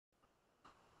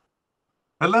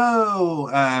Hello,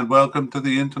 and welcome to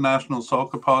the International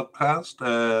Soccer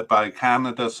Podcast by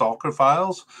Canada Soccer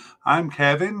Files. I'm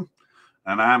Kevin,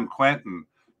 and I'm Quentin.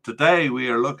 Today we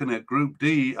are looking at Group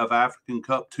D of African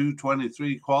Cup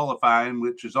 223 qualifying,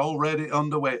 which is already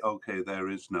underway. Okay, there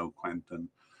is no Quentin.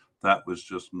 That was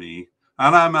just me.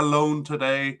 And I'm alone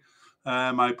today.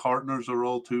 My partners are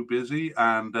all too busy,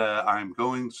 and I'm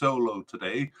going solo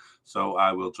today. So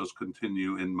I will just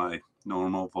continue in my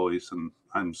normal voice, and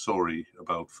I'm sorry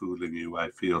about fooling you. I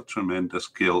feel tremendous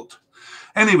guilt.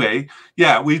 Anyway,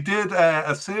 yeah, we did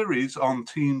a series on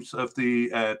teams of the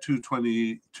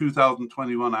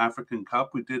 2021 African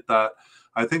Cup. We did that,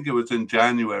 I think it was in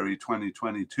January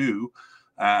 2022.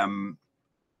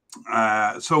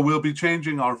 So we'll be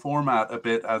changing our format a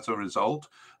bit as a result.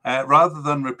 Rather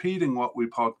than repeating what we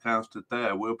podcasted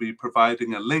there, we'll be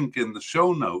providing a link in the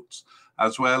show notes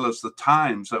as well as the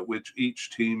times at which each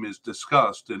team is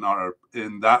discussed in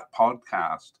that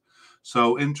podcast.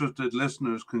 So interested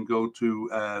listeners can go to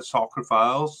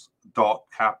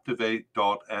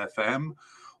soccerfiles.captivate.fm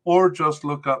or just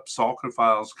look up Soccer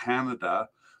Files Canada.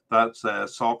 That's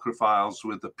Soccer Files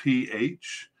with a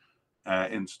PH.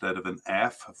 Instead of an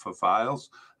F for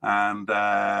files. And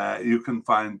you can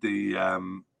find the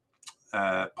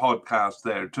podcast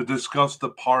there to discuss the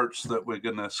parts that we're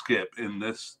going to skip in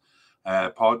this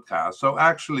podcast. So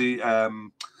actually,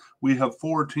 we have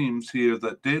 4 teams here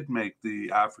that did make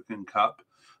the African Cup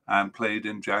and played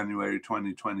in January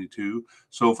 2022.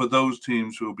 So for those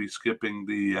teams, we'll be skipping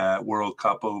the World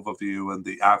Cup overview and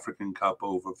the African Cup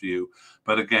overview.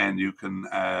 But again, you can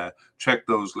check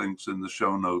those links in the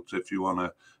show notes if you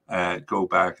want to go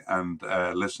back and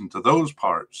listen to those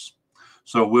parts.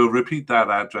 So we'll repeat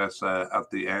that address at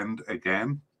the end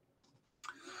again.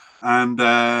 And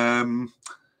that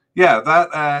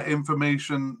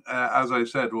information, as I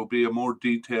said, will be a more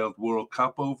detailed World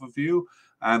Cup overview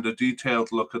and a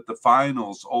detailed look at the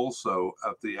finals also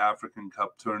of the African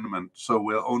Cup tournament. So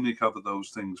we'll only cover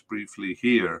those things briefly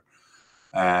here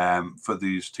for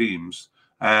these teams.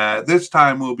 This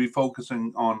time we'll be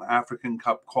focusing on African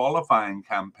Cup qualifying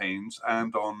campaigns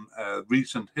and on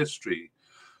recent history.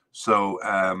 So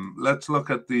let's look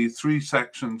at the 3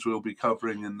 sections we'll be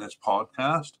covering in this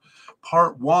podcast.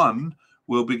 Part 1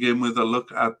 will begin with a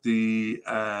look at the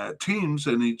teams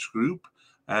in each group,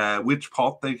 which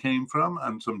pot they came from,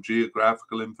 and some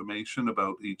geographical information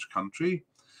about each country.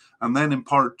 And then in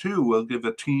part 2, we'll give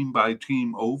a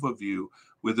team-by-team overview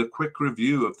with a quick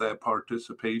review of their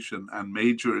participation and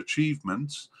major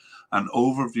achievements, an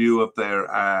overview of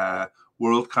their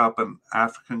World Cup and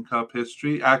African Cup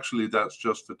history. Actually, that's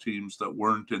just for teams that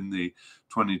weren't in the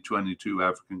 2022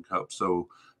 African Cup, so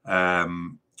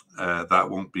that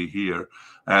won't be here.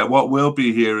 What will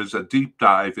be here is a deep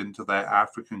dive into their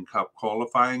African Cup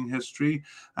qualifying history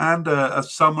and a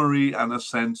summary and a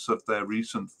sense of their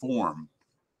recent form.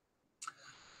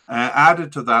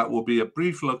 Added to that will be a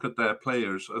brief look at their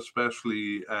players,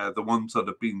 especially the ones that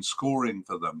have been scoring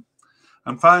for them.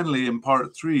 And finally, in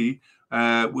part 3,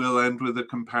 we'll end with a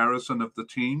comparison of the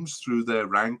teams through their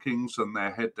rankings and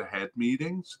their head-to-head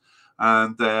meetings.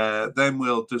 And then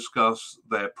we'll discuss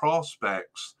their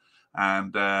prospects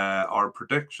and our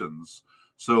predictions.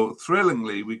 So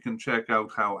thrillingly, we can check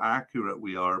out how accurate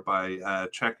we are by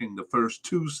checking the first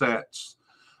 2 sets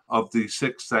of the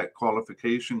 6-set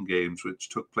qualification games, which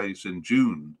took place in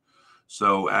June.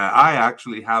 So I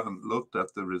actually haven't looked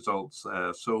at the results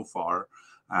so far.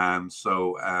 And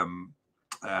so I'm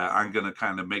going to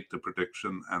kind of make the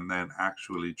prediction and then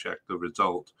actually check the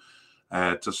result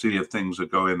to see if things are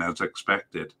going as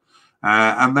expected.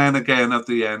 And then again, at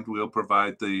the end, we'll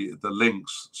provide the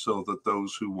links so that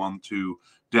those who want to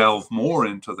delve more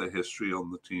into the history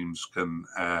on the teams can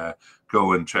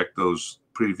go and check those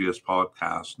previous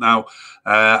podcasts. Now,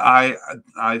 I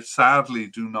sadly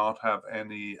do not have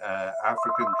any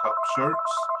African Cup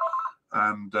shirts.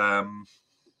 And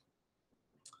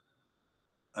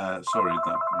sorry,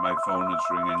 my phone is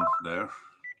ringing there.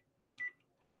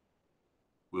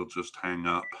 We'll just hang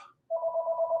up.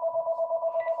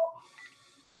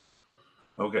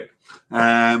 Okay.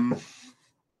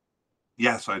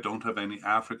 Yes, I don't have any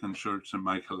African shirts in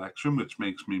my collection, which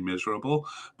makes me miserable.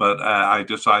 But I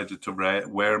decided to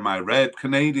wear my red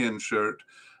Canadian shirt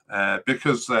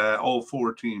because all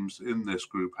 4 teams in this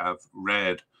group have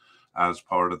red as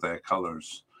part of their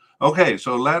colors. Okay,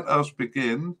 so let us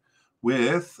begin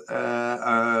with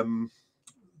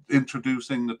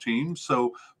introducing the teams.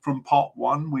 So from pot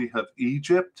 1, we have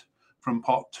Egypt. From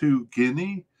pot 2,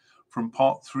 Guinea. From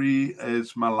pot 3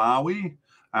 is Malawi.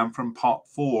 And from pot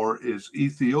 4 is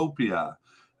Ethiopia.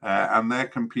 And they're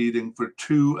competing for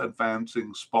 2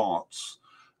 advancing spots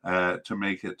to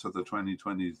make it to the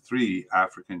 2023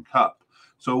 African Cup.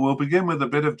 So we'll begin with a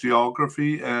bit of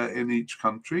geography in each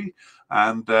country.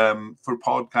 And for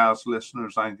podcast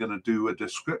listeners, I'm going to do a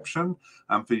description.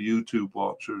 And for YouTube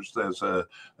watchers, there's a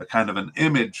kind of an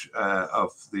image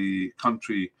of the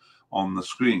country on the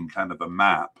screen, kind of a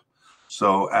map.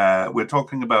 So we're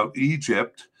talking about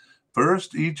Egypt.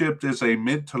 First, Egypt is a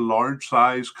mid to large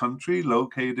size country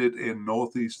located in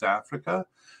Northeast Africa.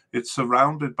 It's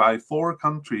surrounded by 4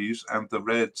 countries and the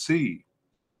Red Sea.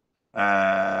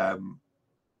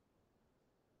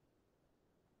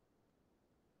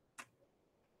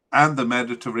 And the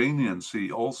Mediterranean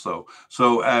Sea also.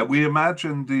 So we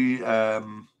imagine the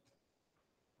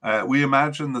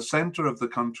center of the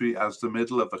country as the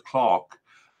middle of a clock,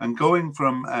 and going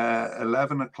from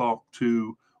 11 o'clock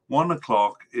to 1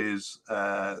 o'clock is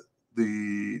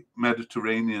the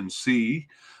Mediterranean Sea,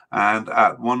 and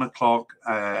at 1 o'clock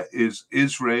is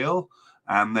Israel,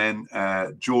 and then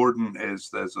Jordan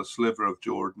there's a sliver of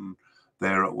Jordan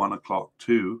there at 1 o'clock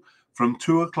too. From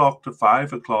 2 o'clock to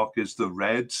 5 o'clock is the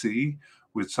Red Sea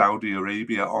with Saudi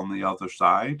Arabia on the other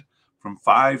side. From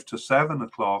 5 to 7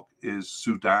 o'clock is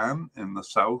Sudan in the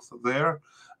south there.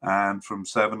 And from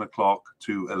 7 o'clock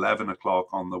to 11 o'clock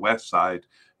on the west side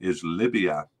is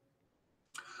Libya.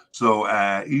 So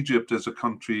Egypt is a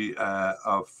country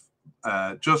of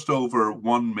just over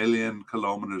 1 million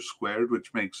kilometers squared,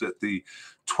 which makes it the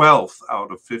 12th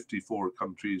out of 54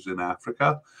 countries in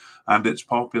Africa. And its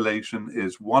population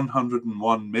is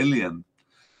 101 million.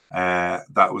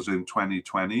 That was in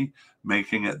 2020,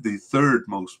 making it the 3rd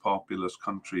most populous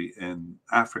country in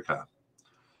Africa.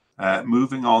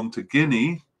 Moving on to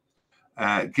Guinea.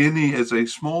 Guinea is a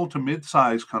small to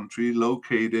mid-sized country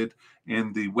located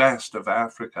in the west of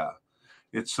Africa.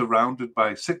 It's surrounded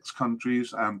by 6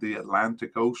 countries and the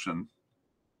Atlantic Ocean.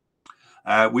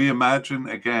 We imagine,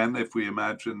 again, if we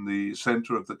imagine the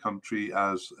center of the country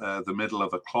as the middle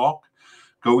of a clock,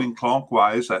 going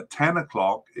clockwise at 10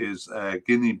 o'clock is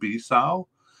Guinea-Bissau.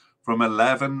 From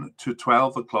 11 to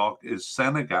 12 o'clock is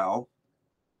Senegal.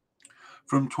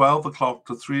 From 12 o'clock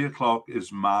to 3 o'clock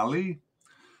is Mali.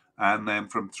 And then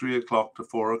from 3 o'clock to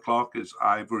 4 o'clock is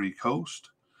Ivory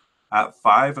Coast. At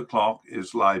 5 o'clock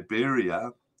is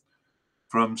Liberia.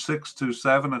 From 6 to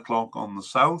 7 o'clock on the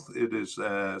south, it is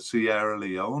Sierra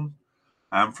Leone.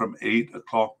 And from 8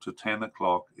 o'clock to 10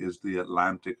 o'clock is the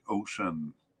Atlantic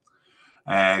Ocean.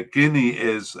 Guinea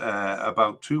is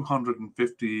about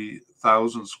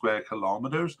 250,000 square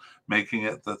kilometers, making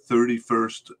it the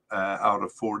 31st out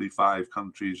of 45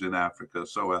 countries in Africa.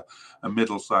 So a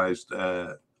middle-sized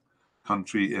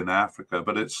country in Africa.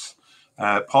 But its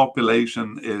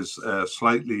population is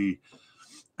slightly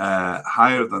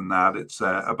higher than that. It's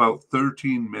about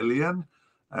 13 million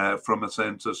from a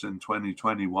census in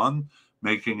 2021,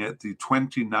 making it the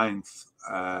 29th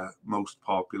most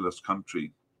populous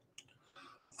country.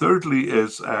 Thirdly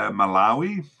is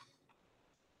Malawi.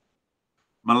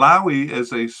 Malawi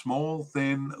is a small,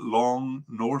 thin, long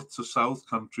north to south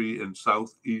country in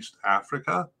Southeast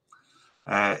Africa.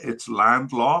 It's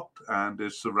landlocked and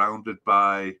is surrounded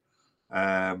by,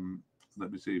 1,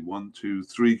 2,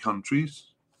 3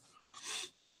 countries.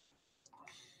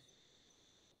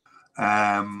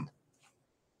 On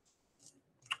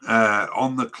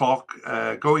the clock,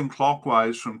 going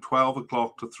clockwise from 12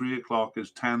 o'clock to 3 o'clock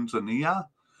is Tanzania.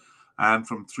 And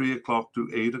from 3 o'clock to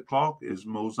 8 o'clock is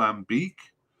Mozambique,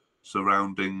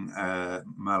 surrounding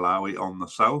Malawi on the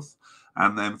south.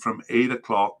 And then from 8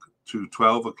 o'clock to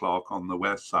 12 o'clock on the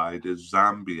west side is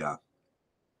Zambia.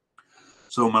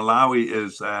 So Malawi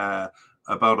is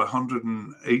about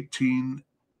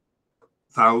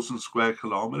 118,000 square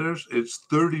kilometers. It's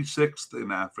 36th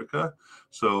in Africa,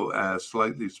 so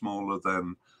slightly smaller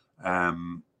than,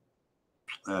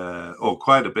 or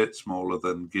quite a bit smaller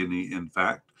than Guinea, in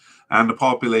fact. And the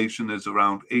population is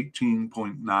around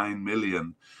 18.9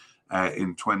 million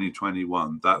in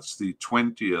 2021. That's the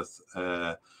 20th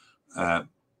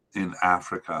in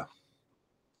Africa.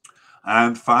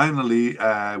 And finally,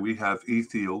 we have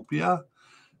Ethiopia.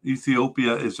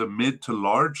 Ethiopia is a mid to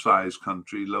large size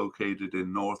country located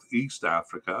in Northeast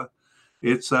Africa.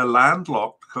 It's a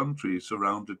landlocked country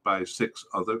surrounded by 6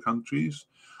 other countries.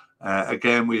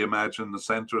 Again, we imagine the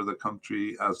center of the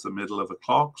country as the middle of a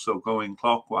clock. So going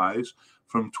clockwise,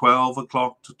 from 12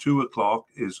 o'clock to 2 o'clock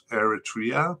is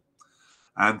Eritrea.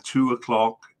 And at 2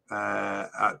 o'clock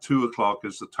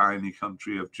is the tiny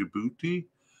country of Djibouti.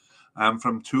 And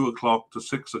from 2 o'clock to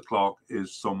 6 o'clock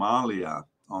is Somalia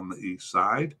on the east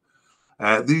side.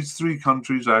 These 3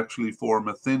 countries actually form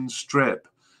a thin strip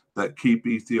that keep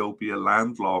Ethiopia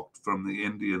landlocked from the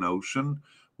Indian Ocean,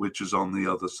 which is on the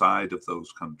other side of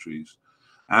those countries.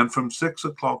 And from 6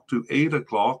 o'clock to 8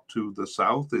 o'clock to the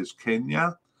south is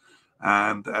Kenya.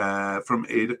 And from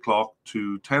 8 o'clock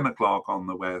to 10 o'clock on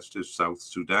the west is South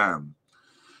Sudan.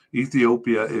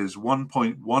 Ethiopia is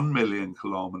 1.1 million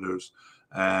kilometers,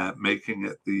 making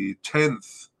it the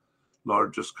 10th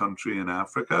largest country in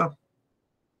Africa.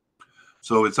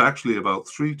 So it's actually about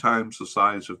 3 times the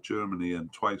size of Germany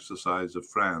and twice the size of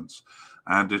France.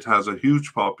 And it has a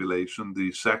huge population,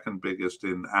 the second biggest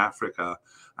in Africa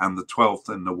and the 12th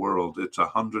in the world. It's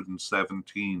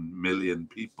 117 million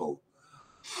people.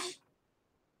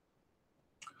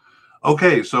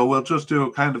 Okay, so we'll just do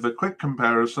a kind of a quick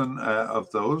comparison of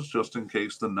those, just in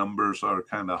case the numbers are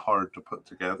kind of hard to put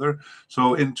together.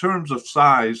 So in terms of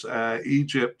size,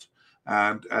 Egypt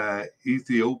and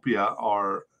Ethiopia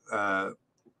are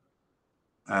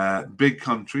big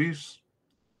countries,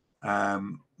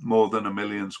 more than 1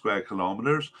 million square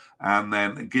kilometers. And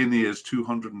then Guinea is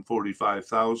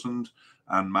 245,000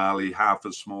 and Mali half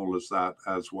as small as that,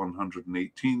 as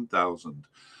 118,000.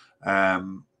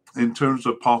 In terms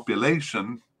of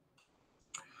population,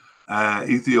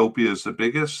 Ethiopia is the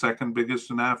biggest, second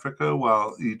biggest in Africa,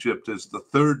 while Egypt is the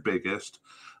third biggest.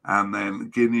 And then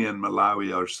Guinea and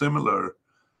Malawi are similar.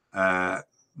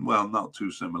 Well, not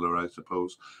too similar, I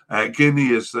suppose. Guinea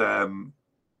is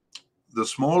the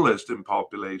smallest in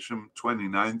population,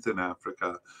 29th in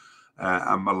Africa,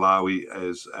 and Malawi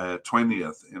is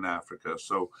 20th in Africa.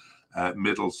 So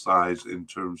middle size in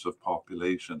terms of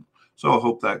population. So I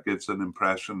hope that gives an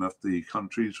impression of the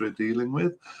countries we're dealing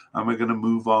with. And we're going to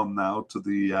move on now to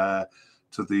the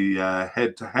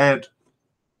head-to-head.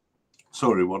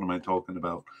 Sorry, what am I talking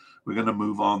about? We're going to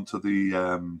move on to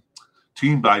the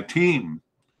team-by-team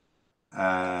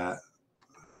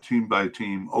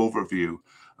overview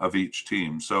of each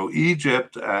team. So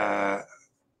Egypt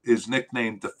is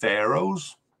nicknamed the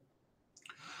Pharaohs.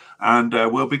 And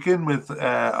we'll begin with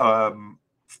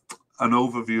an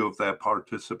overview of their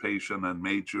participation and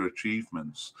major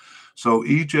achievements. So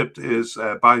Egypt is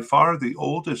by far the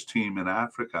oldest team in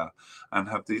Africa and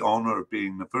have the honor of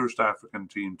being the first African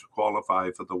team to qualify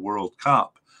for the World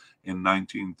Cup in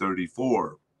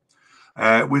 1934.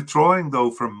 Withdrawing,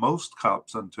 though, from most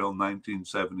cups until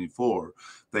 1974,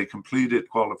 they completed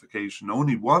qualification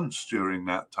only once during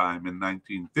that time in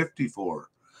 1954.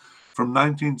 From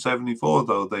 1974,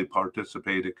 though, they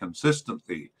participated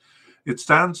consistently. It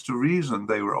stands to reason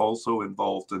they were also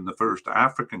involved in the first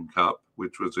African Cup,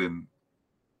 which was in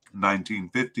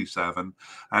 1957,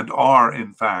 and are,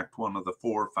 in fact, one of the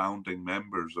 4 founding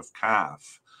members of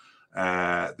CAF.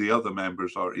 The other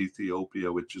members are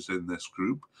Ethiopia, which is in this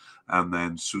group, and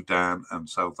then Sudan and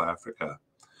South Africa.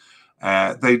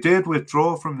 They did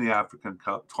withdraw from the African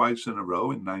Cup twice in a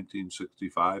row in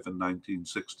 1965 and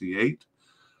 1968,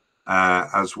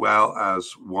 as well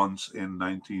as once in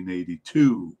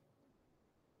 1982.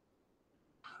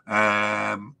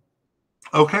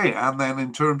 Okay, and then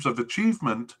in terms of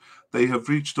achievement, they have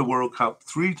reached the World Cup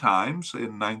 3 times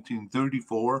in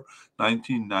 1934,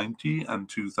 1990, and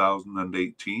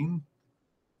 2018.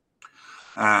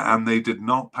 And they did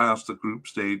not pass the group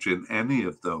stage in any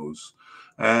of those.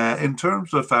 In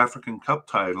terms of African Cup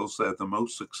titles, they're the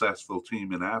most successful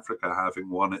team in Africa, having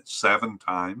won it 7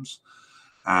 times.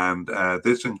 And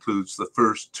this includes the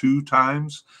first 2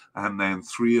 times and then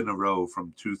 3 in a row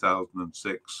from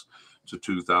 2006 to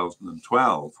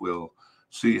 2012. We'll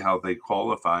see how they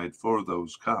qualified for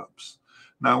those cups.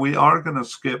 Now, we are going to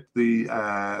skip the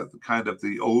kind of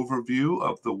the overview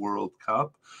of the World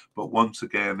Cup. But once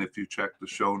again, if you check the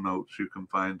show notes, you can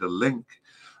find a link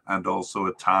and also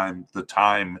the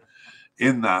time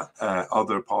in that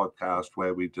other podcast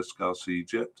where we discuss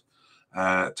Egypt.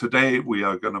 Today, we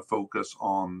are going to focus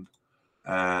on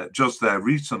just their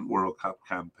recent World Cup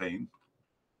campaign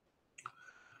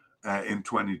in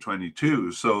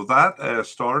 2022. So that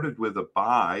started with a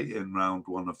bye in round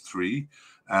 1 of 3.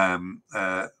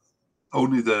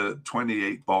 Only the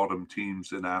 28 bottom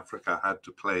teams in Africa had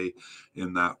to play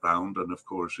in that round. And of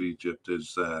course, Egypt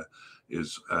is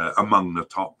among the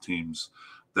top teams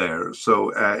there.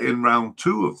 So in round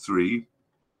 2 of 3,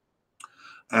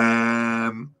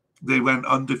 they went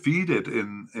undefeated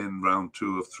in round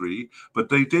 2 of 3, but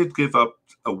they did give up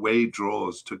away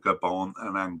draws to Gabon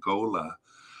and Angola.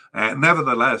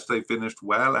 Nevertheless, they finished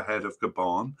well ahead of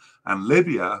Gabon and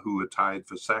Libya, who were tied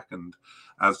for second,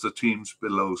 as the teams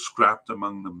below scrapped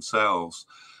among themselves.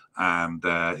 And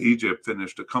Egypt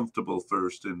finished a comfortable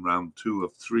first in round 2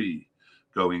 of 3,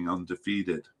 going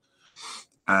undefeated.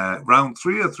 Round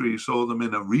 3 of 3 saw them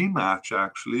in a rematch,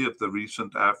 actually, of the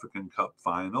recent African Cup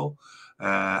final.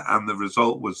 And the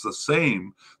result was the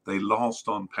same. They lost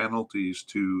on penalties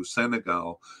to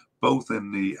Senegal, both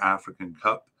in the African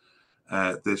Cup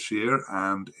this year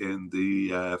and in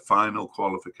the final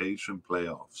qualification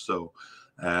playoffs. So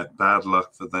bad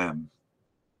luck for them.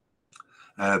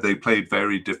 They played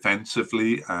very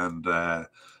defensively and kind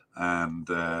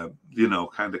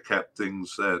of kept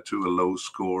things to a low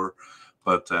score,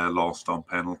 but lost on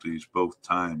penalties both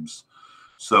times.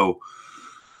 So,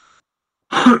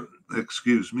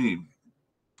 excuse me.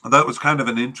 That was kind of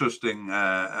an interesting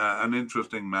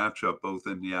matchup, both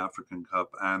in the African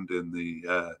Cup and in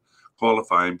the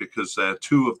qualifying, because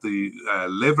two of the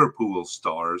Liverpool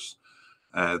stars,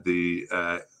 the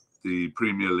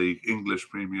Premier League, English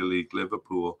Premier League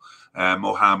Liverpool,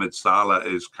 Mohamed Salah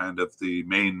is kind of the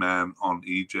main man on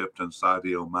Egypt, and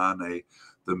Sadio Mane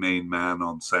the main man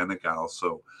on Senegal.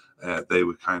 So they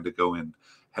would kind of go in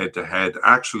head to head.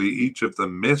 Actually, each of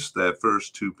them missed their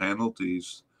first two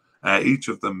penalties. Each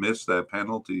of them missed their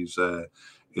penalties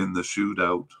in the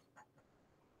shootout,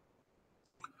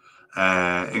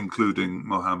 including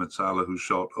Mohamed Salah, who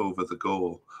shot over the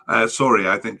goal. I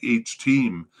think each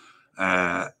team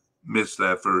missed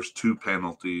their first two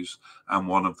penalties, and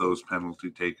one of those penalty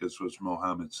takers was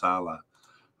Mohamed Salah,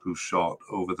 who shot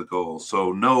over the goal.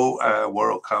 So no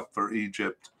World Cup for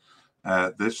Egypt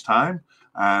this time.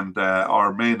 And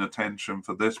our main attention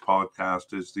for this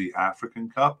podcast is the African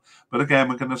Cup. But again,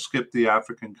 we're going to skip the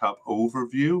African Cup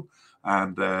overview,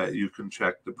 and you can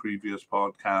check the previous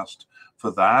podcast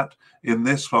for that. In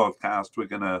this podcast, we're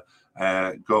going to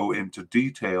go into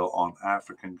detail on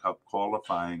African Cup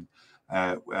qualifying.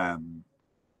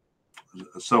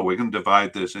 So we can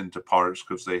divide this into parts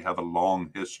because they have a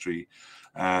long history.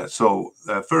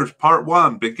 First, part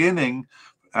one, beginning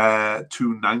to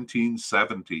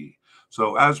 1970.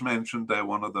 So as mentioned, they're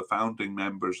one of the founding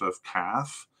members of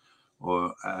CAF,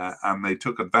 and they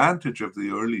took advantage of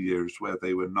the early years where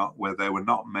there were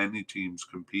not many teams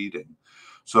competing.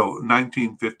 So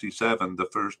 1957, the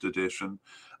first edition,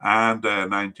 and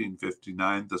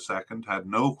 1959, the second, had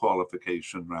no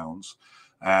qualification rounds.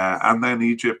 And then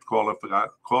Egypt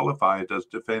qualified as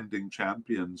defending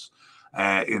champions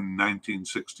in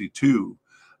 1962.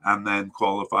 And then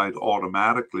qualified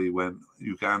automatically when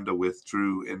Uganda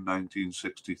withdrew in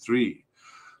 1963.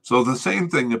 So the same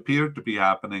thing appeared to be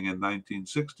happening in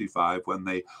 1965 when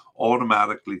they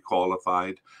automatically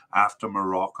qualified after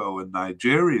Morocco and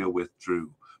Nigeria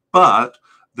withdrew. But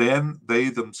then they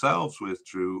themselves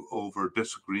withdrew over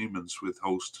disagreements with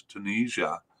host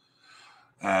Tunisia.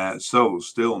 So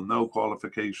still no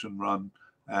qualification run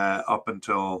up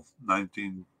until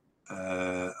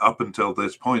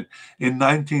this point. In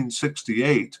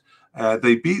 1968,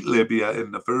 they beat Libya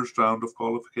in the first round of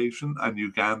qualification and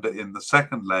Uganda in the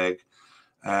second leg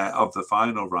of the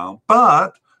final round.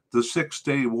 But the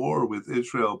 6-day war with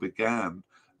Israel began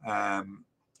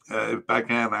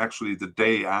actually the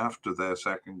day after their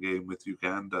second game with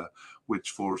Uganda, which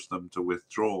forced them to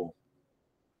withdraw.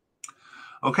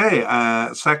 Okay,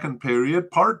 second period,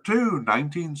 part two,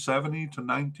 1970 to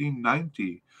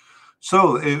 1990.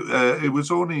 So it was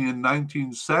only in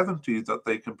 1970 that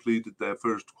they completed their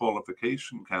first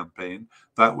qualification campaign.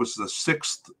 That was the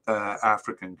sixth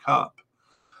African Cup.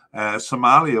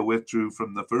 Somalia withdrew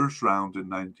from the first round in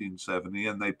 1970,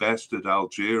 and they bested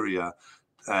Algeria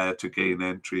to gain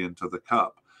entry into the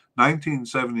Cup.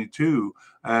 1972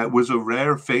 was a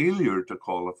rare failure to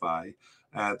qualify.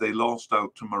 They lost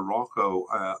out to Morocco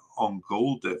on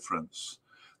goal difference.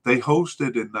 They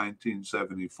hosted in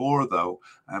 1974, though,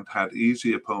 and had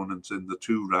easy opponents in the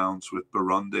two rounds with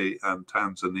Burundi and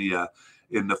Tanzania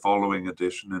in the following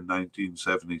edition in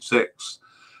 1976.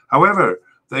 However,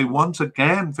 they once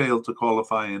again failed to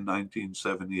qualify in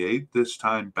 1978, this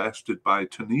time bested by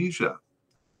Tunisia.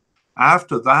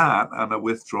 After that, and a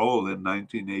withdrawal in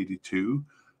 1982,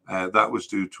 that was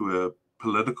due to a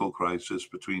political crisis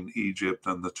between Egypt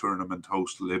and the tournament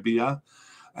host Libya.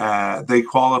 They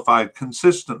qualified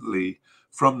consistently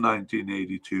from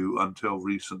 1982 until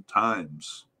recent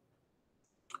times.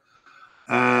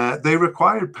 They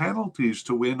required penalties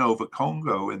to win over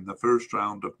Congo in the first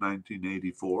round of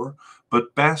 1984,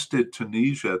 but bested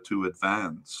Tunisia to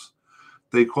advance.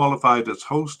 They qualified as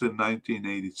host in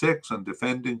 1986 and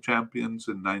defending champions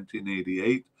in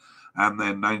 1988, and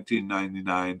then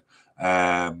 1999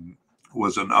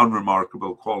 was an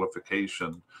unremarkable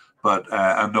qualification, but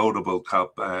a notable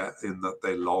cup in that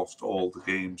they lost all the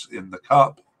games in the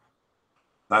cup.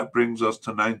 That brings us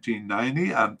to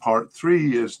 1990, and part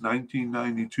three is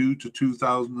 1992 to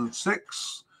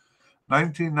 2006.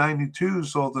 1992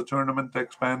 saw the tournament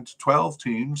expand to 12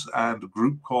 teams and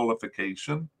group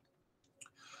qualification,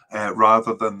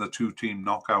 rather than the two-team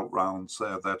knockout rounds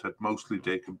that had mostly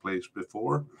taken place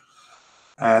before.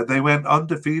 They went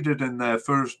undefeated in their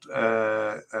first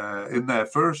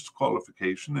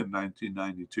qualification in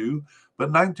 1992,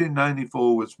 but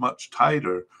 1994 was much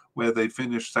tighter, where they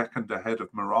finished second ahead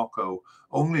of Morocco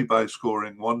only by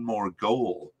scoring one more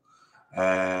goal.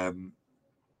 The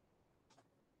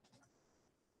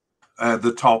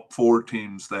top four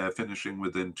teams there finishing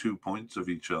within 2 points of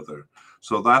each other.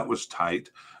 So that was tight.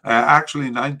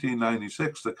 Actually,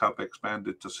 1996, the Cup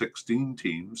expanded to 16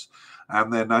 teams,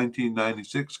 and their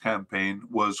 1996 campaign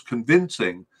was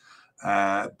convincing.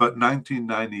 But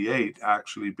 1998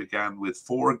 actually began with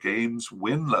 4 games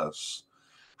winless.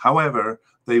 However,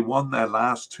 they won their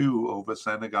last 2 over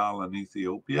Senegal and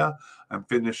Ethiopia and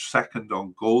finished second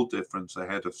on goal difference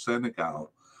ahead of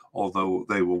Senegal, although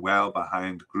they were well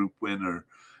behind group winner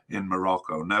in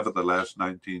Morocco. Nevertheless,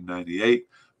 1998,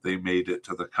 they made it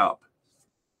to the Cup.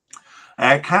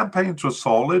 Campaigns were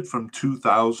solid from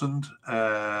 2000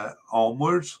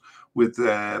 onwards, with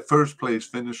first place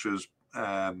finishers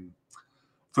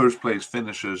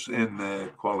in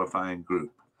the qualifying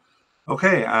group.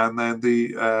 Okay, and then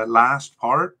the last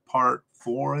part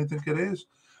 4, I think it is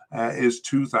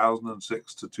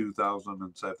 2006 to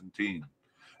 2017.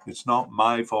 It's not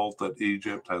my fault that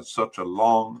Egypt has such a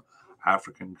long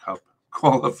African Cup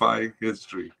qualifying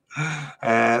history.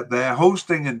 Their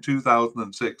hosting in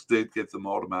 2006 did give them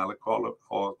automatic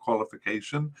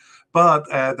qualification, but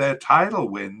their title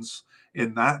wins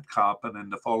in that cup and in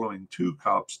the following 2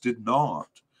 cups did not.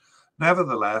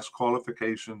 Nevertheless,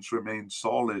 qualifications remained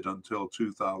solid until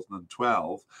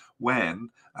 2012, when,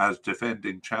 as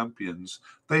defending champions,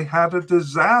 they had a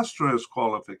disastrous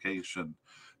qualification,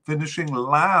 finishing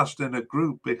last in a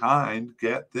group behind,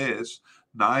 get this,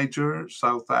 Niger,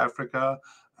 South Africa,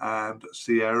 and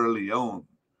Sierra Leone.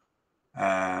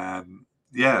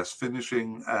 Yes,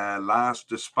 finishing last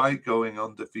despite going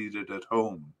undefeated at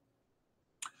home.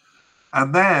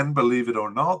 And then, believe it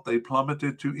or not, they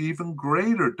plummeted to even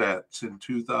greater depths in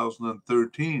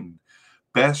 2013,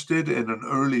 bested in an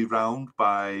early round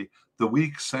by the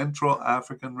weak Central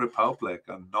African Republic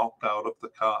and knocked out of the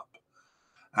Cup.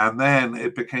 And then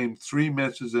it became 3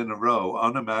 misses in a row,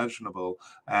 unimaginable,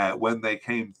 when they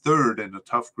came third in a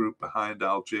tough group behind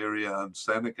Algeria and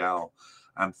Senegal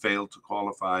and failed to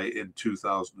qualify in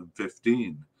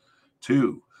 2015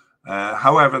 too.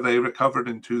 However, they recovered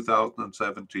in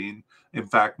 2017, in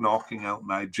fact, knocking out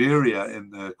Nigeria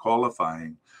in the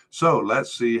qualifying. So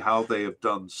let's see how they have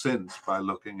done since by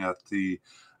looking at the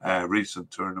recent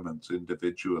tournaments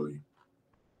individually.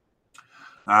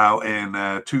 Now, in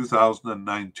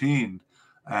 2019,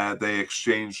 they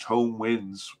exchanged home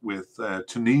wins with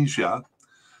Tunisia.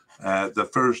 The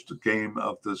first game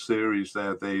of the series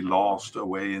there, they lost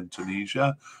away in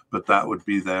Tunisia, but that would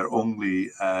be their only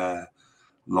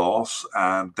loss.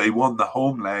 And they won the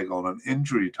home leg on an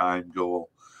injury time goal.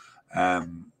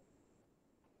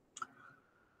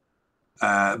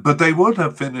 But they would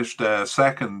have finished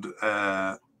second.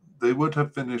 They would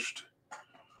have finished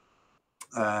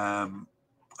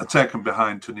a second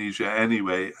behind Tunisia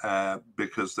anyway,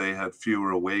 because they had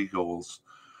fewer away goals.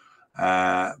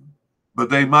 But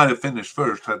they might have finished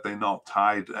first had they not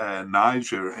tied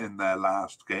Niger in their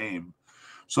last game.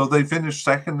 So they finished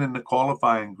second in the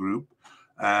qualifying group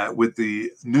with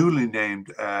the newly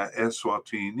named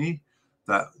Eswatini,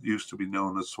 that used to be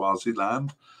known as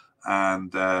Swaziland,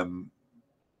 and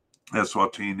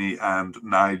Eswatini and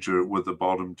Niger were the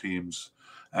bottom teams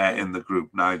in the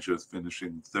group, Niger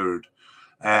finishing third.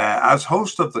 As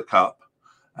host of the Cup,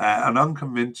 an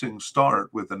unconvincing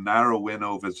start with a narrow win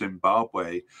over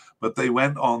Zimbabwe, but they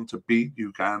went on to beat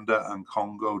Uganda and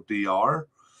Congo DR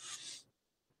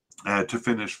to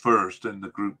finish first in the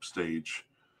group stage.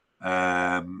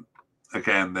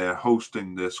 Again, they're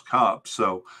hosting this cup,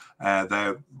 so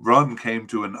their run came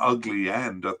to an ugly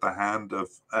end at the hand of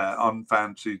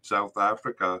unfancied South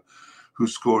Africa, who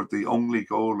scored the only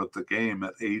goal of the game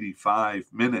at 85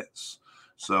 minutes.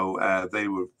 So they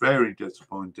were very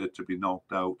disappointed to be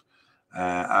knocked out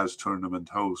as tournament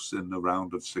hosts in the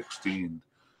round of 16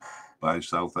 by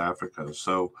South Africa.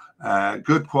 So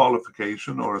good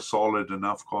qualification, or a solid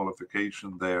enough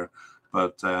qualification there,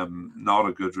 but not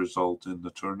a good result in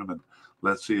the tournament.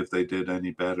 Let's see if they did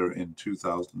any better in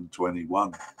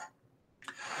 2021.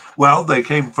 Well, they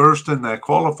came first in their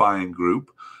qualifying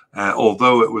group,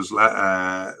 although it was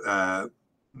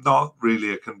not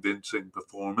really a convincing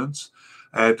performance.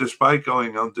 Despite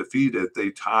going undefeated,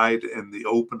 they tied in the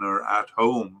opener at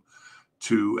home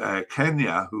to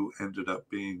Kenya, who ended up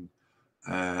being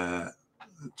they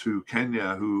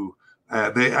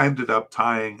ended up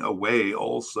tying away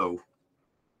also.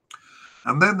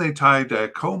 And then they tied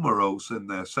Comoros in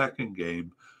their second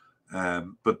game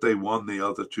but they won the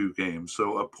other 2 games.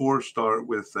 So a poor start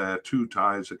with 2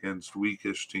 ties against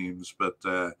weakish teams, but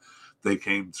they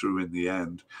came through in the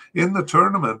end. In the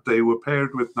tournament, they were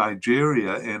paired with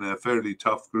Nigeria in a fairly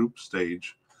tough group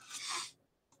stage,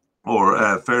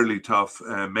 or fairly tough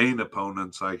main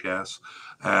opponents, I guess.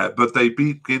 But they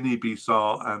beat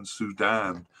Guinea-Bissau and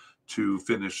Sudan to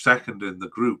finish second in the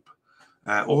group.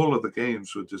 All of the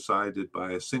games were decided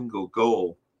by a single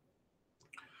goal.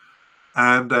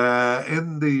 And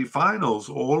in the finals,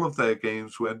 all of their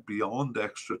games went beyond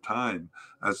extra time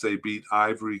as they beat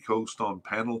Ivory Coast on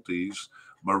penalties,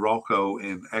 Morocco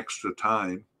in extra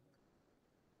time.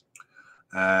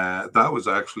 That was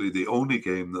actually the only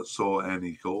game that saw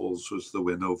any goals, was the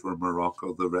win over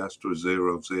Morocco. The rest was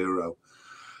 0-0.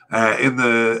 In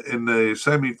the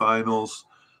semi-finals,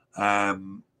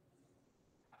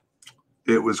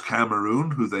 it was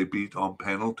Cameroon who they beat on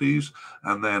penalties.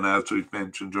 And then, as we've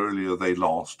mentioned earlier, they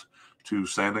lost to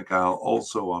Senegal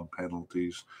also on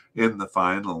penalties in the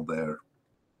final there.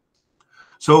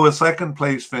 So a second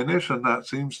place finish, and that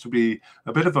seems to be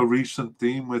a bit of a recent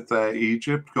theme with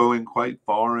Egypt going quite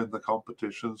far in the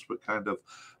competitions, but kind of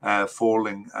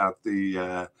falling at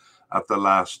the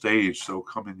last stage. So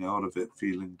coming out of it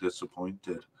feeling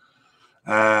disappointed.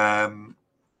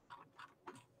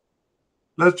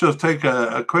 Let's just take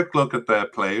a quick look at their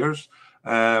players.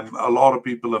 A lot of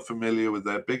people are familiar with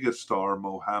their biggest star,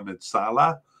 Mohamed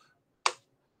Salah.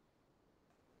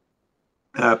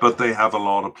 But they have a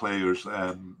lot of players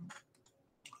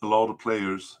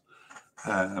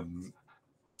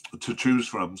to choose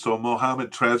from. So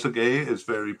Mohamed Trezeguet is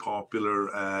very popular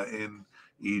in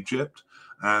Egypt,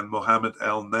 and Mohamed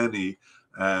El Neni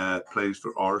plays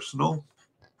for Arsenal.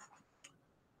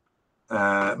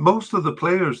 Most of the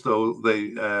players, though,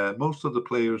 most of the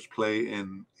players play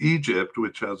in Egypt,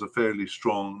 which has a fairly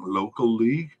strong local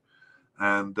league,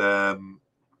 and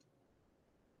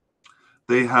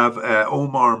they have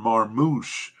Omar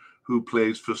Marmoush, who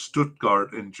plays for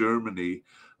Stuttgart in Germany,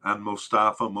 and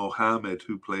Mustafa Mohamed,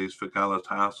 who plays for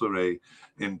Galatasaray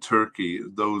in Turkey.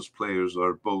 Those players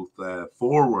are both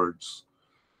forwards.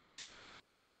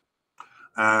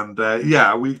 And they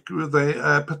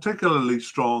particularly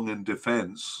strong in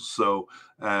defense. So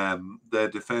their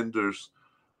defenders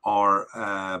are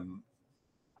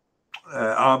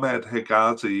Ahmed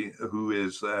Hegazi, who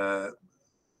is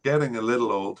getting a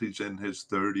little old. He's in his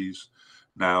 30s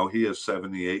now. He has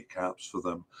 78 caps for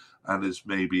them, and is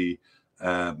maybe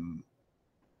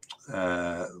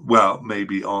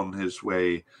maybe on his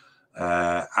way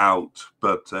out.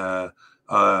 But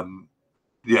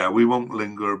we won't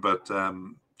linger, but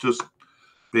just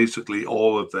basically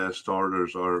all of their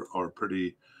starters are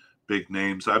pretty big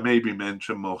names. I maybe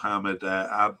mention Mohamed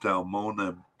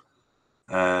Abdelmonem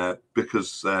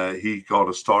because he got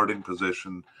a starting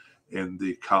position in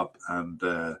the cup and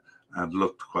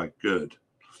looked quite good.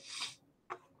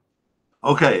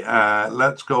 Okay,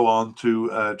 let's go on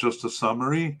to just a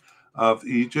summary of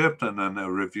Egypt and then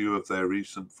a review of their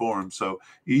recent form. So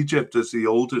Egypt is the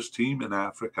oldest team in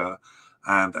Africa,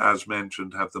 and as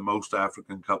mentioned, have the most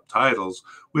African Cup titles,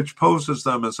 which poses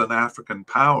them as an African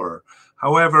power.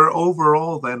 However,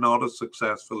 overall, they're not as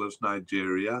successful as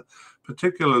Nigeria,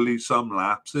 particularly some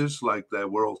lapses like their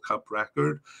World Cup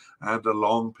record and a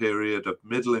long period of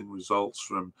middling results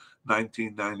from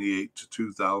 1998 to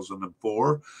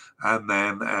 2004, and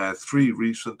then 3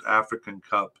 recent African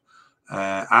Cup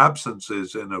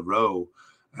absences in a row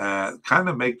kind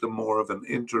of make them more of an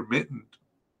intermittent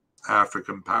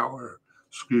African power.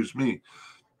 Excuse me.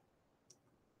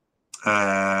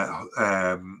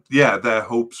 Their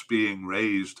hopes being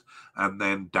raised and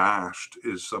then dashed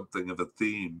is something of a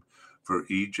theme for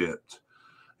Egypt.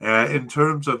 In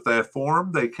terms of their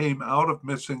form, they came out of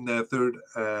missing their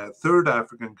third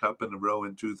African Cup in a row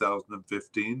in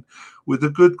 2015 with a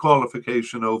good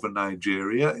qualification over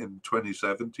Nigeria in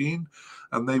 2017,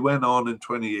 and they went on in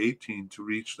 2018 to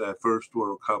reach their first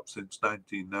World Cup since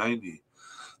 1990.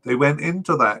 They went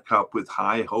into that cup with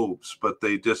high hopes, but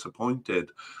they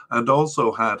disappointed, and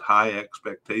also had high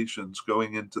expectations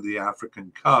going into the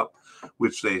African Cup,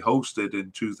 which they hosted in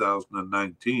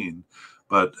 2019,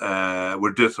 but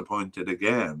were disappointed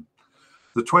again.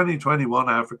 The 2021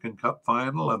 African Cup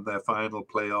final and their final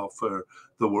playoff for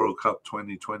the World Cup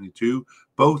 2022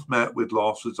 both met with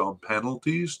losses on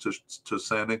penalties to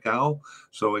Senegal.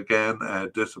 So again,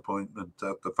 disappointment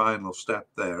at the final step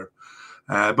there.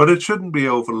 But it shouldn't be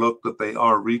overlooked that they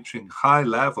are reaching high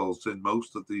levels in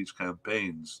most of these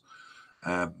campaigns.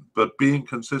 But being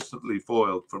consistently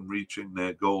foiled from reaching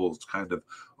their goals kind of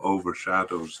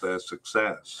overshadows their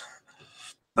success.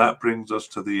 That brings us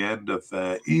to the end of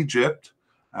Egypt,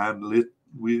 and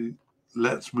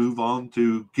let's move on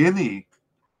to Guinea,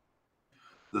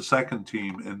 the second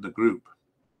team in the group.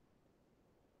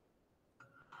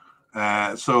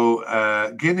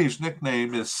 Guinea's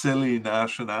nickname is Silly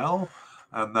National,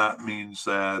 and that means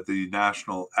the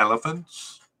national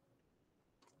elephants.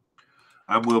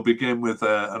 And we'll begin with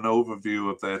an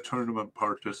overview of their tournament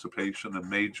participation and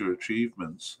major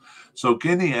achievements. So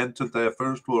Guinea entered their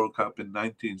first World Cup in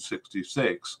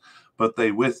 1966, but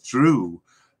they withdrew,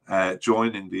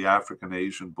 joining the African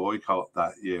Asian boycott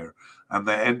that year, and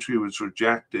their entry was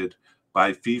rejected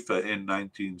by FIFA in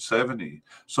 1970.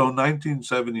 So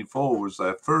 1974 was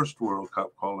their first World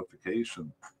Cup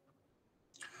qualification.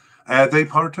 They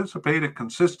participated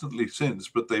consistently since,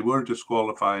 but they were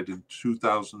disqualified in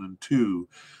 2002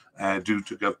 due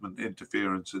to government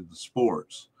interference in the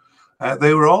sports.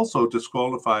 They were also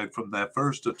disqualified from their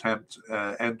first attempt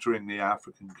entering the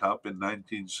African Cup in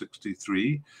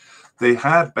 1963. They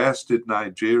had bested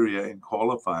Nigeria in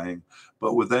qualifying,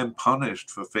 but were then punished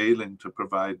for failing to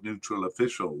provide neutral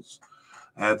officials.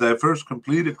 Their first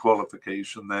completed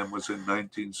qualification then was in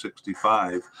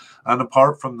 1965, and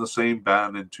apart from the same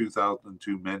ban in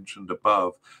 2002 mentioned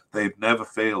above, they've never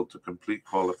failed to complete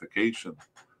qualification.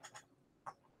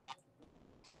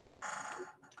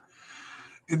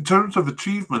 In terms of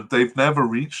achievement, they've never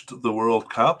reached the World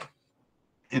Cup.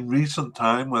 In recent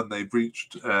times, they've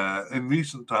reached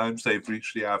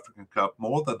the African Cup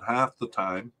more than half the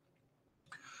time.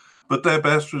 But their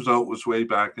best result was way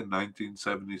back in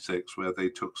 1976, where they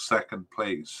took second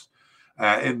place.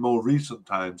 In more recent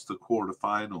times, the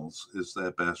quarterfinals is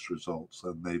their best results,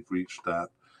 and they've reached that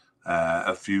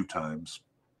a few times.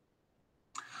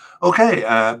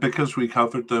 Okay, because we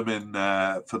covered them in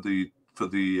for the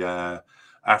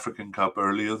African Cup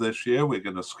earlier this year, we're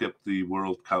going to skip the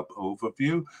World Cup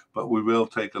overview, but we will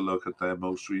take a look at their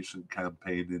most recent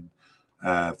campaign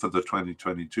for the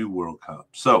 2022 World Cup.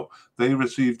 So they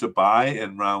received a bye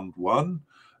in round one.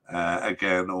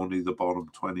 Again, only the bottom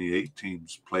 28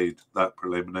 teams played that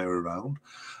preliminary round.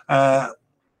 And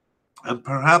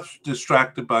perhaps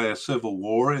distracted by a civil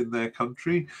war in their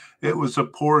country, it was a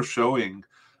poor showing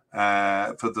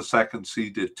for the second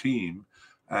seeded team,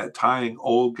 tying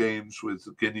all games with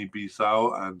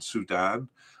Guinea-Bissau and Sudan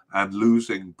and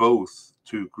losing both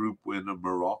to group winner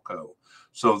Morocco.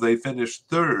 So they finished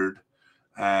third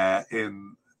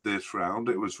in this round.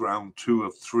 It was round 2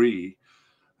 of 3.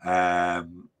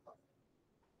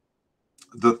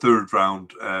 The third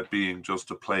round being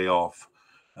just a playoff,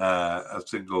 a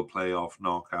single playoff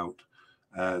knockout.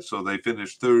 So they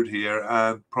finished third here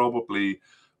and probably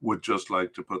would just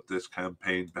like to put this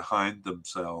campaign behind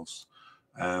themselves.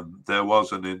 There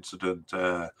was an incident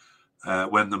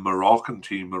when the Moroccan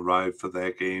team arrived for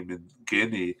their game in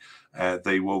Guinea.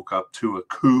 They woke up to a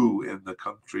coup in the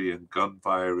country and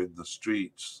gunfire in the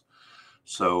streets.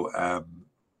 So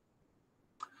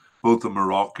both the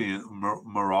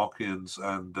Moroccans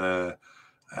and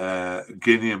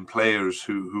Guinean players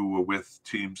who were with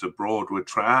teams abroad were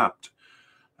trapped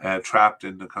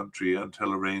in the country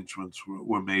until arrangements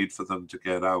were made for them to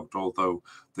get out, although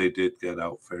they did get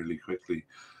out fairly quickly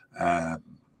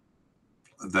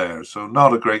there. So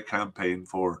not a great campaign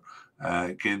for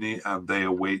Guinea, and they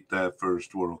await their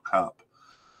first World Cup.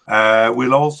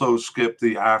 We'll also skip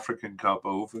the African Cup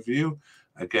overview,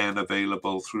 again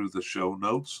available through the show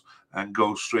notes, and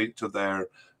go straight to their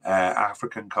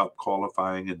African Cup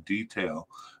qualifying in detail.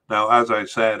 Now, as I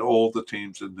said, all the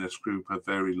teams in this group have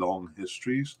very long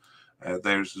histories.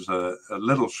 Theirs is a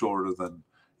little shorter than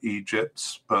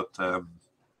Egypt's, but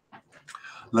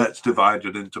let's divide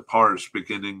it into parts,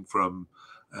 beginning from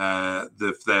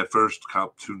their first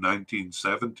cup to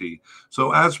 1970.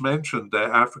 So as mentioned,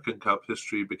 their African Cup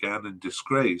history began in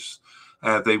disgrace.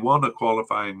 They won a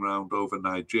qualifying round over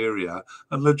Nigeria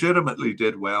and legitimately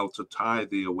did well to tie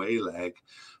the away leg.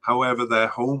 However, their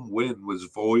home win was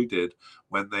voided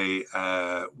when they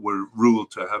were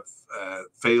ruled to have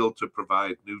failed to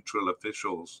provide neutral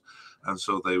officials, and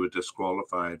so they were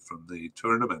disqualified from the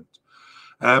tournament.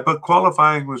 But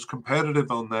qualifying was competitive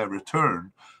on their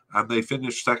return, and they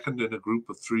finished second in a group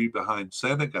of 3 behind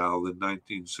Senegal in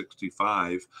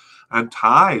 1965 and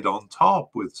tied on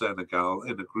top with Senegal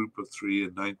in a group of 3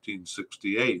 in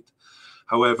 1968.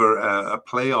 However, a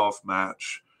playoff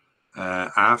match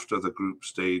after the group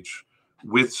stage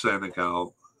with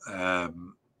Senegal, they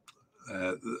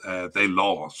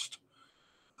lost.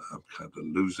 I'm kind of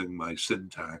losing my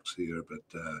syntax here, but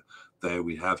there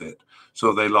we have it.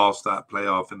 So they lost that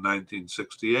playoff in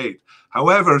 1968.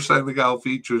 However, Senegal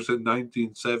features in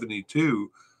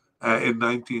 1972 in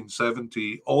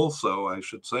 1970 also, I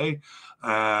should say,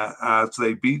 as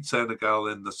they beat Senegal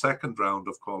in the second round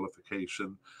of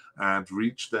qualification and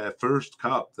reached their first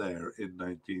cup there in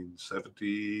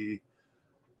 1970.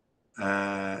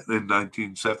 In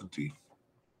 1970.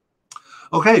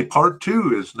 Okay, part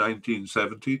 2 is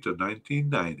 1970 to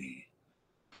 1990.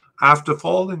 After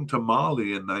falling to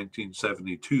Mali in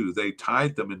 1972, they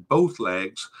tied them in both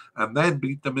legs and then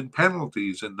beat them in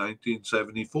penalties in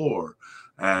 1974,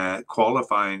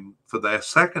 qualifying for their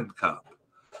second cup.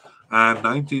 And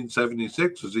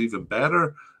 1976 was even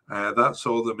better. That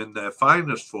saw them in their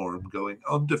finest form, going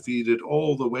undefeated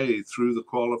all the way through the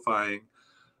qualifying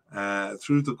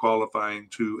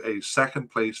to a second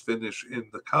place finish in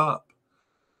the cup.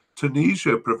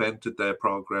 Tunisia prevented their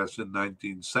progress in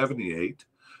 1978,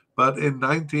 but in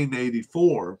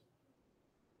 1984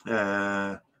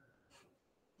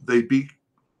 they beat.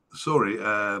 Sorry,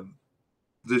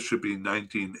 this should be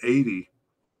 1980.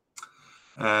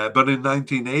 But in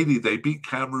 1980, they beat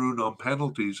Cameroon on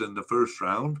penalties in the first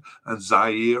round and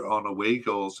Zaire on away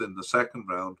goals in the second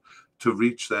round to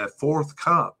reach their fourth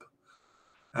cup.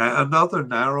 Another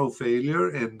narrow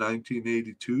failure in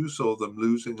 1982 saw them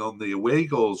losing on the away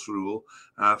goals rule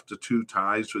after 2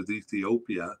 ties with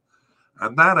Ethiopia.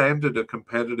 And that ended a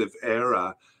competitive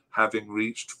era, having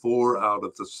reached 4 out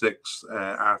of the 6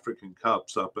 African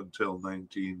Cups up until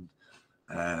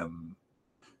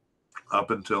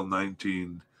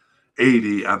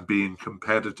 1980 and being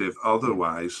competitive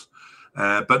otherwise.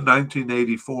 But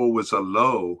 1984 was a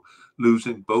low,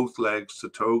 losing both legs to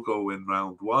Togo in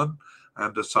round 1.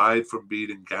 And aside from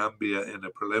beating Gambia in a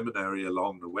preliminary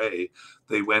along the way,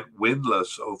 they went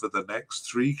winless over the next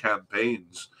 3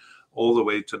 campaigns, all the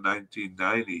way to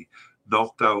 1990,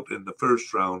 knocked out in the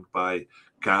first round by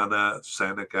Ghana,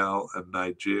 Senegal, and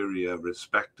Nigeria,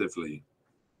 respectively.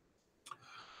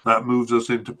 That moves us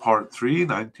into part 3,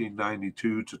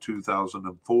 1992 to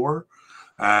 2004.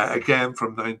 Again,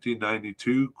 from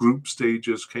 1992, group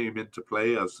stages came into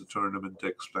play as the tournament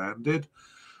expanded.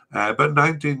 But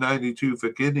 1992 for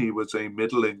Guinea was a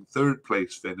middling third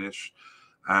place finish,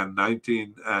 and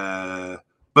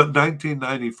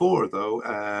 1994 though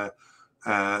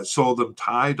saw them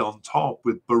tied on top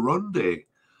with Burundi.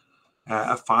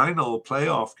 A final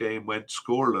playoff game went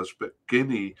scoreless, but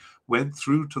Guinea went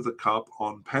through to the cup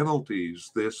on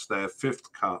penalties. This their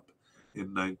 5th cup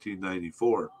in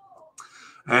 1994.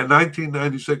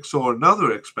 1996 saw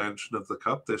another expansion of the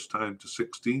Cup, this time to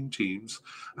 16 teams,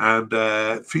 and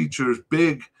features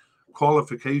big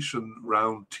qualification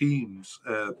round teams,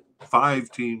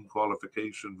 5-team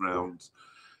qualification rounds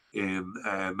in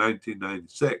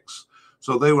 1996.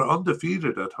 So they were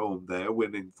undefeated at home there,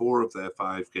 winning 4 of their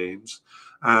 5 games,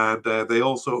 and they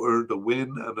also earned a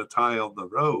win and a tie on the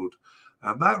road.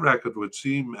 And that record would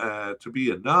seem to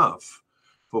be enough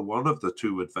for one of the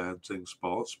 2 advancing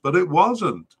spots, but it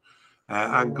wasn't.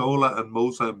 Angola and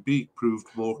Mozambique proved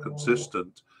more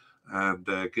consistent, and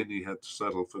Guinea had to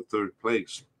settle for 3rd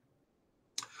place.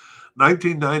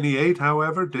 1998,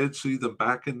 however, did see them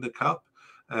back in the Cup.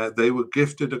 They were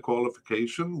gifted a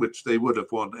qualification, which they would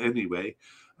have won anyway,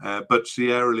 but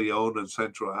Sierra Leone and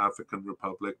Central African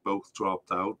Republic both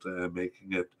dropped out,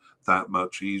 making it that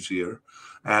much easier.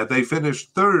 They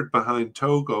finished 3rd behind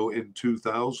Togo in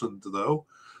 2000, though,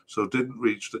 so didn't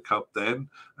reach the Cup then,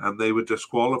 and they were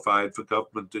disqualified for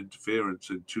government interference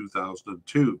in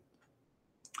 2002.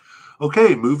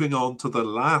 Okay, moving on to the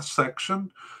last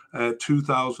section,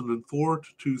 2004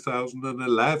 to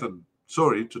 2011.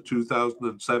 Sorry, to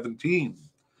 2017.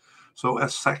 So a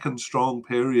second strong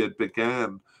period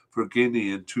began for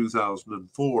Guinea in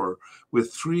 2004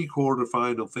 with 3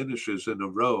 quarterfinal finishes in a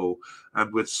row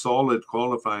and with solid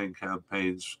qualifying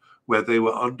campaigns where they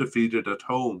were undefeated at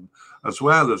home, as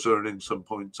well as earning some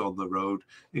points on the road,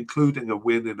 including a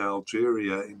win in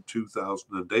Algeria in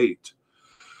 2008.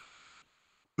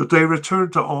 But they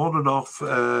returned to on and off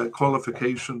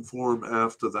qualification form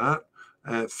after that,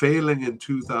 failing in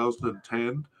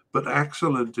 2010, but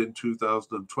excellent in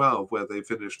 2012, where they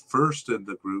finished 1st in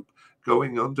the group,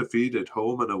 going undefeated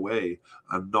home and away,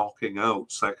 and knocking out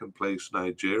 2nd place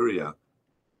Nigeria.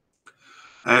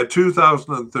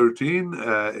 2013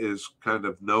 is kind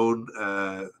of known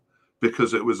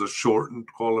because it was a shortened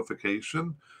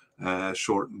qualification,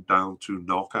 shortened down to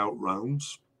knockout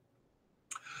rounds.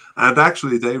 And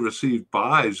actually, they received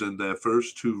byes in their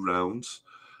first 2 rounds.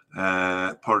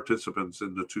 Participants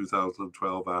in the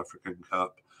 2012 African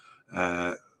Cup,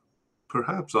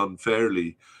 perhaps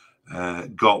unfairly,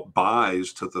 got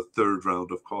byes to the 3rd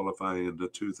round of qualifying in the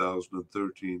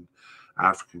 2013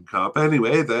 African Cup.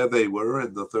 Anyway, there they were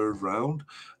in the 3rd round,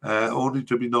 only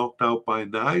to be knocked out by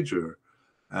Niger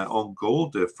on goal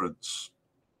difference.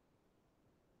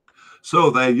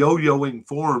 So their yo-yoing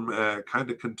form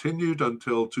kind of continued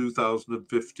until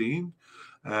 2015.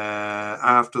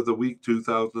 After the week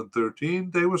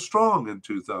 2013, they were strong in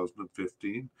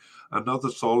 2015. Another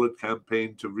solid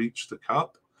campaign to reach the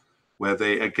cup, where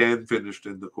they again finished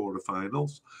in the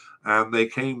quarterfinals. And they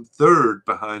came third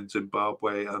behind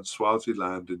Zimbabwe and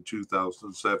Swaziland in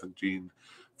 2017,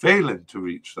 failing to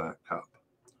reach that cup.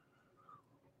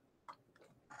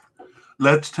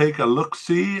 Let's take a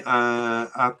look-see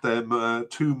at them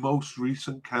two most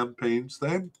recent campaigns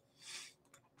then.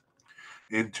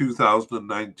 In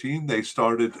 2019, they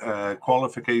started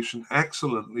qualification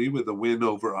excellently with a win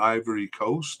over Ivory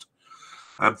Coast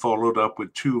and followed up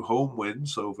with 2 home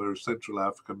wins over Central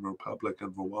African Republic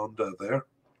and Rwanda there.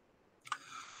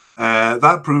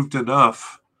 That proved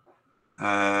enough.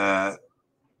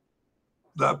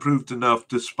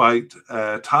 Despite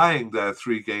tying their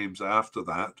 3 games after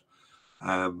that.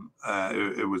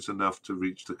 It was enough to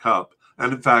reach the cup,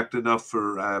 and in fact enough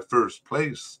for first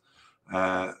place,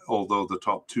 although the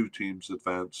top 2 teams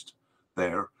advanced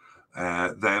there,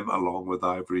 them along with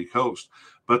Ivory Coast.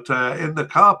 But in the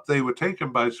cup, they were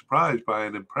taken by surprise by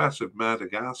an impressive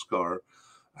Madagascar,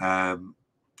 tying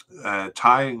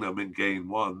them in game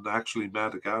 1. Actually,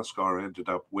 Madagascar ended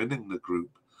up winning the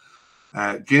group.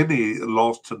 Guinea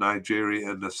lost to Nigeria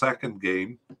in the second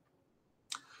game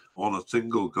on a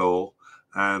single goal,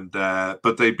 and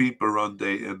but they beat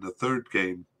Burundi in the third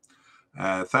game,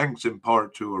 thanks in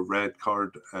part to a red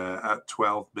card at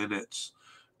 12 minutes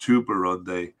to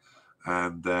Burundi,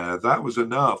 and that was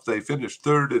enough. They finished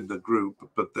third in the group,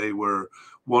 but they were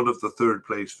one of the third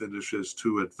place finishes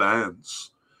to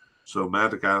advance. So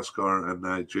Madagascar and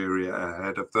Nigeria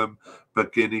ahead of them,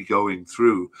 but Guinea going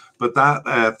through. But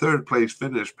that third place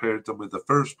finish paired them with the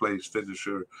first place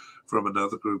finisher from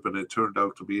another group, and it turned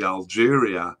out to be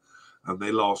Algeria. And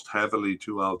they lost heavily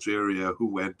to Algeria, who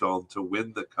went on to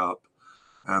win the cup,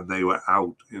 and they were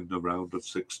out in the round of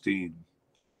 16.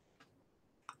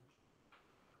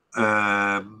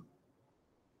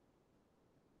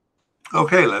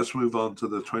 Okay, let's move on to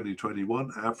the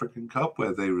 2021 African Cup,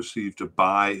 where they received a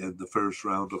bye in the first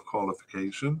round of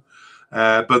qualification.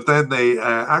 But then they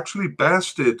actually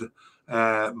bested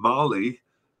Mali,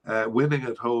 winning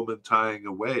at home and tying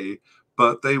away,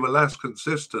 but they were less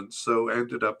consistent, so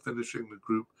ended up finishing the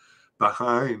group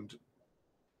behind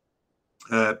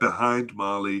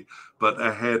Mali, but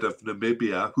ahead of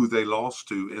Namibia, who they lost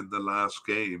to in the last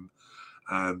game.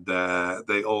 And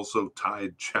they also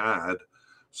tied Chad.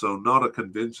 So not a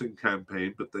convincing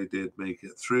campaign, but they did make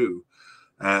it through.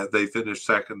 They finished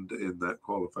second in that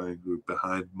qualifying group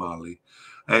behind Mali.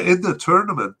 In the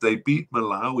tournament, they beat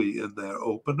Malawi in their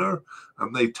opener,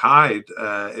 and they tied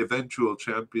eventual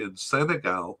champion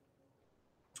Senegal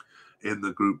in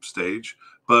the group stage.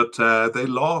 But they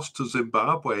lost to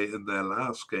Zimbabwe in their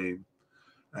last game,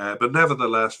 but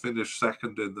nevertheless finished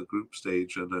second in the group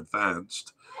stage and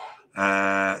advanced.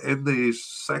 In the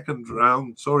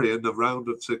round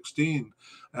of 16,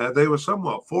 they were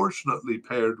somewhat fortunately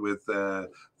paired with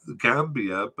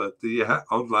Gambia, but the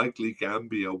unlikely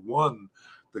Gambia won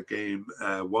the game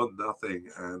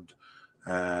 1-0,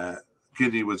 and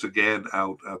Guinea was again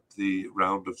out at the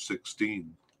round of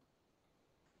 16.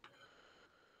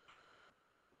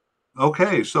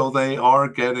 Okay, so they are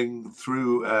getting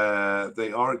through. The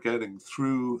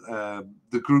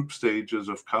group stages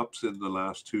of cups in the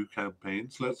last 2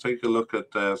 campaigns. Let's take a look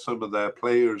at some of their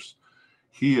players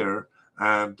here,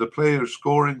 and the players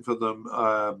scoring for them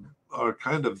are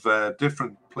kind of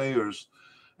different players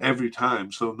every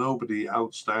time. So nobody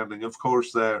outstanding. Of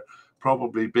course, their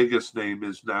probably biggest name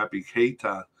is Naby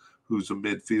Keita, who's a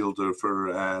midfielder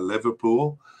for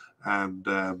Liverpool, and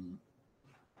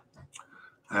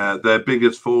their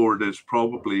biggest forward is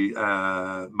probably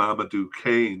Mamadou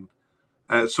Kane.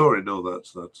 Sorry, no,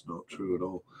 that's not true at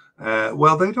all.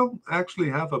 Well, they don't actually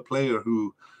have a player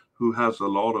who has a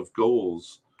lot of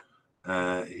goals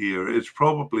here. It's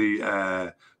probably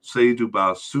Seydou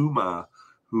Bassouma,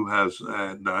 who has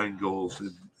 9 goals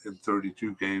in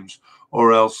 32 games,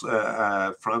 or else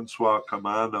Francois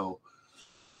Kamano,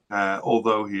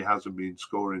 although he hasn't been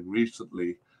scoring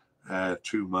recently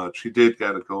too much. He did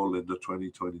get a goal in the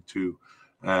 2022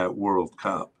 World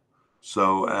Cup.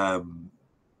 So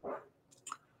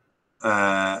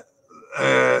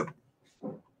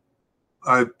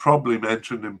I've probably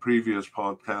mentioned in previous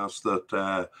podcasts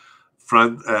that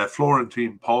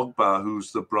Florentin Pogba,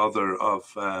 who's the brother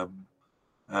of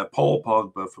Paul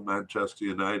Pogba from Manchester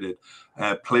United,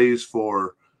 plays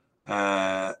for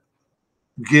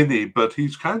Guinea, but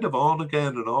he's kind of on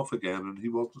again and off again, and he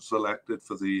wasn't selected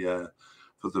for the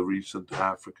for the recent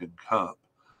African Cup.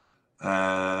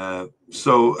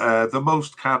 So the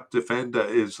most capped defender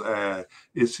is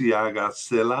Isiaga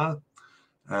Silla.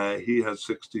 He has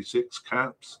 66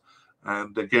 caps.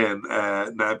 And again,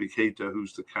 Naby Keita,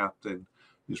 who's the captain,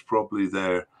 is probably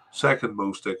their second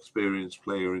most experienced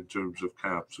player in terms of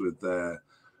caps with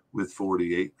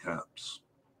 48 caps.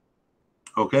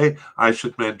 Okay, I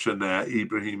should mention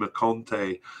Ibrahima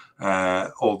Conte,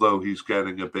 although he's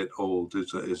getting a bit old,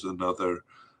 is another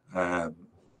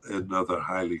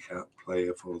highly capped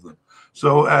player for them.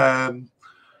 So,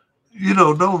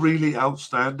 no really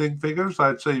outstanding figures.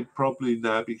 I'd say probably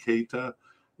Naby Keita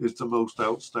is the most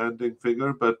outstanding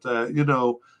figure, but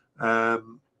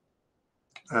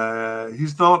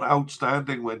he's not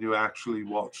outstanding when you actually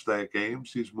watch their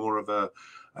games. He's more of a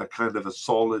kind of a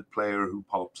solid player who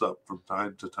pops up from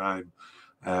time to time,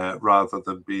 rather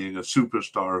than being a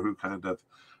superstar who kind of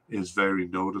is very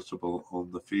noticeable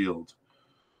on the field.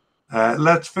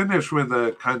 Let's finish with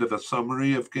a kind of a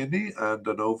summary of Guinea and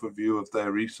an overview of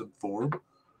their recent form.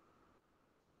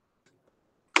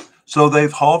 So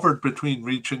they've hovered between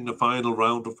reaching the final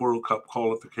round of World Cup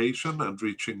qualification and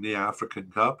reaching the African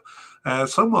Cup,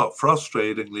 somewhat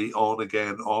frustratingly on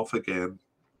again, off again,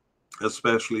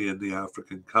 especially in the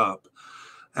African Cup.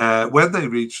 When they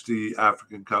reached the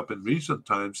African Cup in recent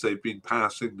times, they've been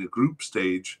passing the group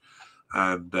stage,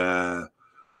 and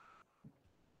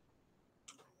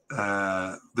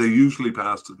they usually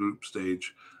pass the group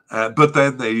stage, but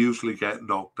then they usually get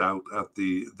knocked out at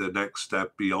the next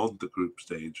step beyond the group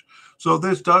stage. So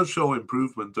this does show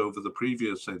improvement over the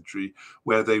previous century,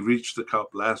 where they reached the cup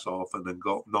less often and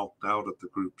got knocked out at the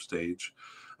group stage.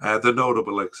 The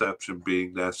notable exception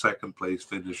being their second place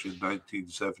finish in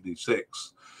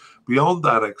 1976. Beyond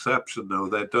that exception, though,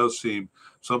 there does seem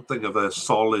something of a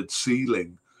solid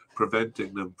ceiling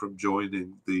preventing them from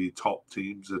joining the top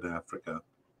teams in Africa.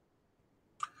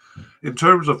 In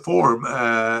terms of form,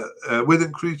 with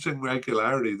increasing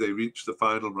regularity, they reach the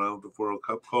final round of World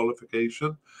Cup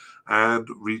qualification and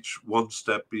reach one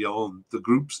step beyond the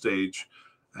group stage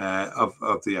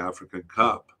of the African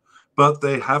Cup. But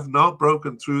they have not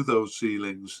broken through those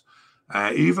ceilings,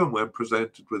 even when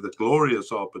presented with a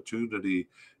glorious opportunity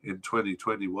in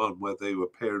 2021, where they were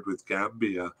paired with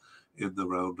Gambia in the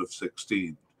round of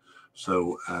 16.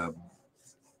 So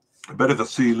a bit of a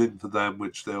ceiling for them,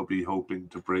 which they'll be hoping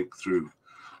to break through.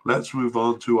 Let's move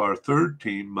on to our third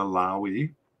team,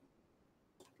 Malawi,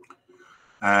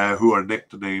 who are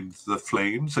nicknamed the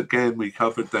Flames. Again, we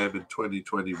covered them in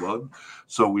 2021,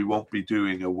 so we won't be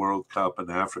doing a World Cup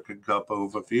and African Cup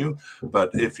overview,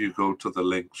 but if you go to the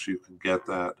links, you can get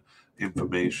that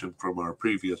information from our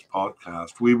previous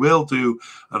podcast. We will do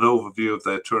an overview of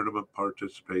their tournament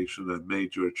participation and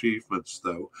major achievements,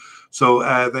 though. So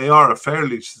they are a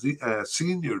fairly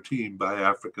senior team by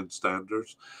African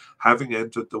standards, having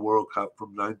entered the World Cup from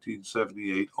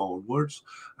 1978 onwards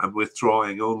and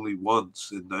withdrawing only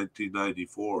once in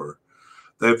 1994.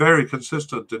 They're very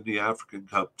consistent in the African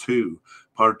Cup too,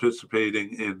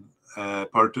 participating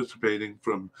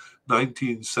from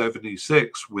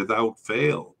 1976 without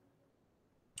fail.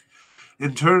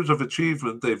 In terms of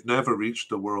achievement, they've never reached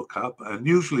the World Cup and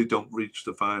usually don't reach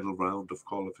the final round of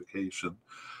qualification.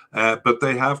 But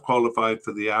they have qualified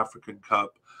for the African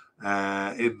Cup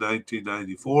in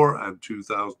 1994 and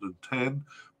 2010,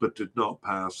 but did not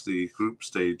pass the group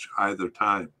stage either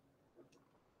time.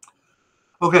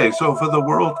 Okay, so for the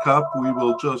World Cup, we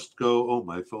will just go... Oh,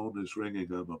 my phone is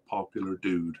ringing. I'm a popular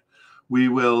dude. We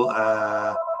will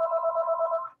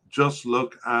just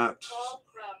look at...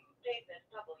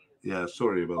 Yeah,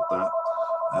 sorry about that.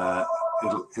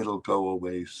 It'll go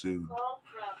away soon.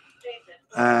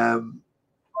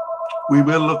 We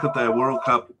will look at their World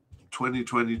Cup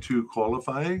 2022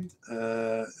 qualifying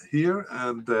here,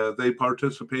 and they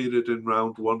participated in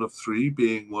round 1 of 3,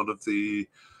 being one of the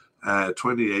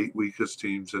 28 weakest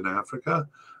teams in Africa,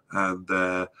 and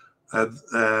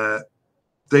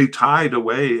they tied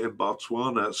away in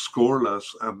Botswana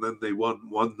scoreless, and then they won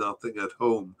 1-0 at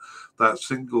home. That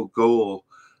single goal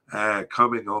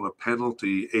coming on a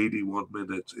penalty 81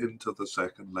 minutes into the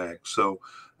second leg. So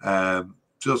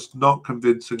just not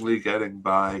convincingly getting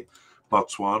by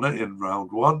Botswana in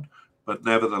round 1, but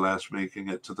nevertheless making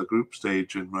it to the group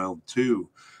stage in round 2.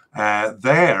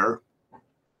 They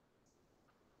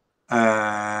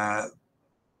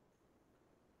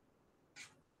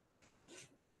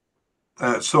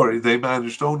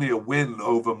managed only a win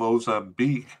over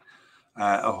Mozambique,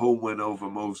 a home win over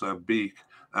Mozambique,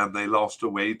 and they lost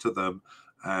away to them.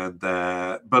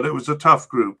 But it was a tough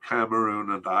group.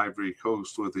 Cameroon and Ivory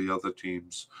Coast were the other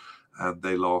teams, and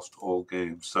they lost all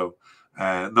games. So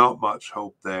not much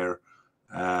hope there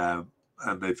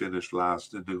and they finished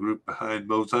last in the group behind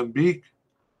Mozambique.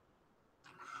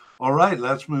 All right,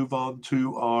 let's move on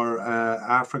to our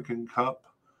African Cup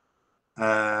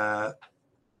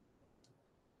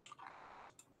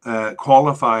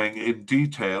qualifying in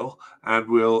detail, and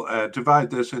we'll divide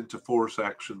this into 4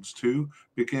 sections too,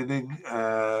 beginning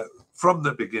from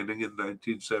the beginning in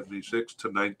 1976 to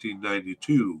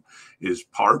 1992 is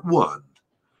part 1.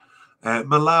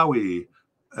 Malawi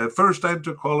first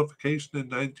entered qualification in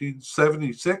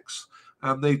 1976,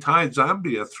 and they tied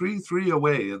Zambia 3-3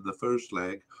 away in the first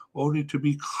leg, only to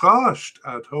be crushed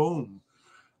at home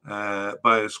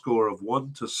by a score of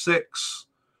 1-6.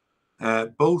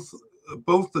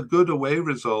 Both the good away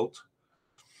result.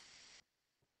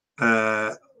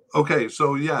 Okay,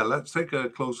 so yeah, let's take a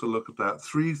closer look at that.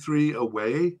 3-3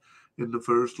 away in the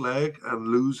first leg and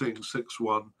losing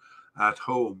 6-1 at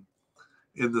home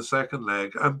in the second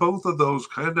leg. And both of those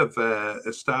kind of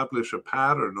establish a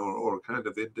pattern or kind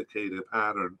of indicate a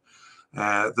pattern.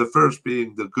 The first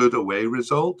being the good away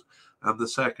result, and the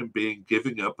second being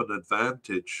giving up an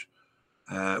advantage,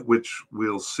 which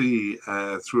we'll see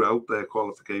throughout their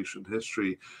qualification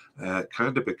history,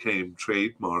 kind of became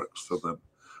trademarks for them,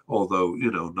 although,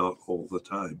 not all the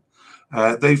time.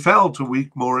 They fell to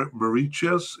weak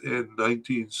Mauritius in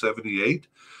 1978,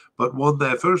 but won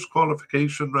their first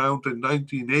qualification round in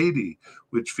 1980,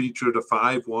 which featured a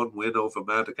 5-1 win over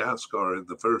Madagascar in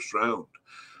the first round.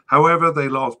 However, they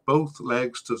lost both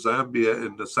legs to Zambia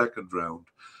in the second round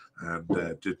and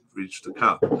didn't reach the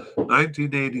cup.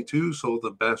 1982 saw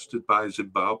them bested by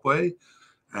Zimbabwe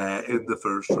in the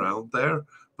first round there,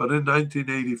 but in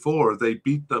 1984 they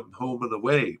beat them home and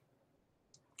away.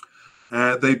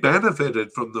 They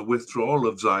benefited from the withdrawal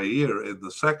of Zaire in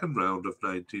the second round of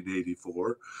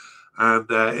 1984, and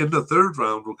in the third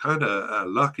round were kind of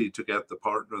lucky to get the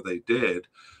partner they did.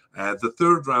 The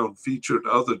third round featured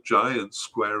other giants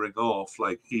squaring off,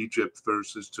 like Egypt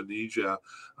versus Tunisia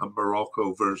and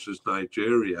Morocco versus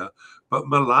Nigeria. But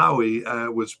Malawi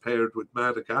was paired with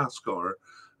Madagascar,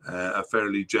 a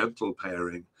fairly gentle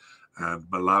pairing, and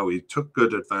Malawi took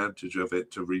good advantage of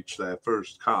it to reach their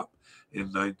first cup in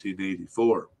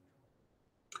 1984.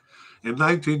 In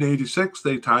 1986,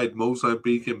 they tied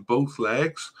Mozambique in both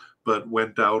legs, but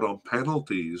went out on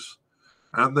penalties.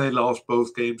 And they lost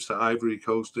both games to Ivory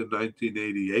Coast in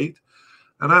 1988.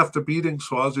 And after beating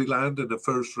Swaziland in the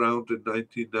first round in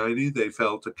 1990, they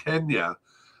fell to Kenya.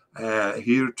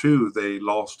 Here too, they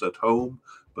lost at home,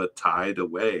 but tied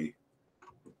away.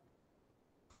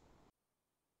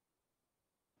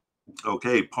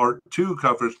 Okay, part 2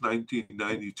 covers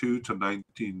 1992 to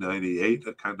 1998,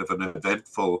 a kind of an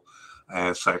eventful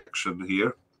section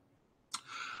here.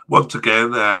 Once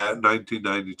again,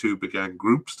 1992 began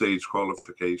group stage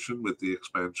qualification with the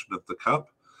expansion of the Cup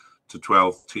to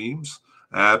 12 teams,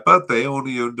 but they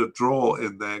only earned a draw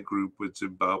in their group with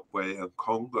Zimbabwe and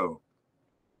Congo.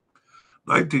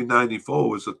 1994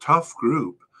 was a tough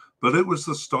group, but it was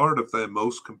the start of their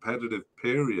most competitive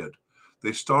period.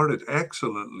 They started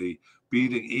excellently,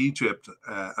 beating Egypt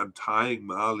and tying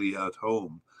Mali at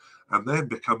home, and then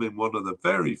becoming one of the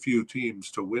very few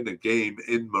teams to win a game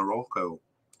in Morocco.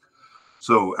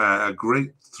 So a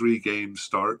great 3-game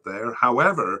start there.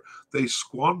 However, they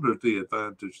squandered the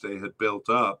advantage they had built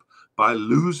up by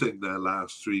losing their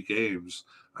last 3 games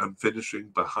and finishing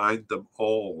behind them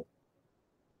all.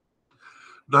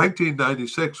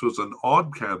 1996 was an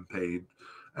odd campaign.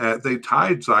 They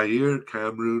tied Zaire,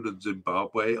 Cameroon, and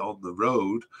Zimbabwe on the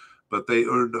road, but they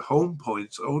earned home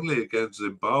points only against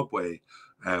Zimbabwe,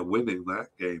 winning that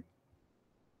game.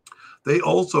 They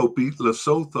also beat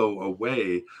Lesotho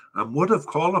away and would have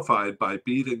qualified by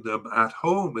beating them at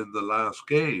home in the last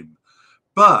game.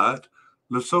 But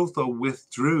Lesotho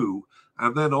withdrew,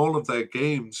 and then all of their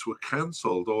games were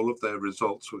cancelled. All of their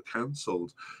results were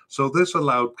cancelled. So this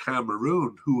allowed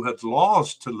Cameroon, who had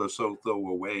lost to Lesotho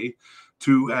away,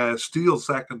 to steal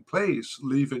second place,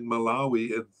 leaving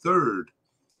Malawi in third.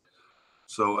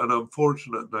 So an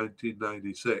unfortunate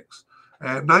 1996.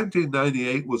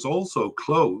 1998 was also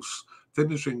close,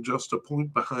 finishing just a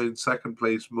point behind second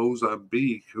place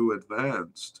Mozambique, who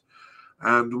advanced.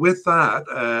 And with that,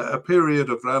 a period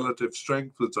of relative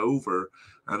strength was over,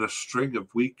 and a string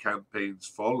of weak campaigns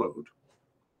followed.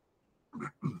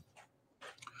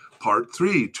 Part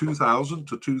 3, 2000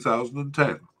 to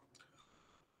 2010.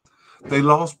 They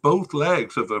lost both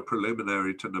legs of a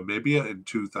preliminary to Namibia in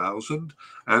 2000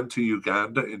 and to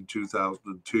Uganda in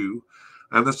 2002,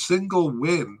 and a single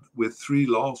win with 3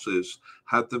 losses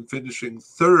had them finishing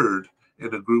third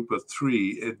in a group of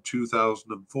 3 in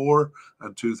 2004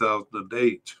 and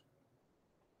 2008.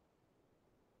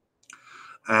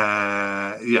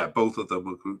 Yeah, both of them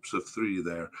were groups of 3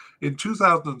 there. In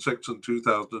 2006 and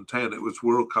 2010, it was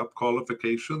World Cup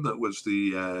qualification that was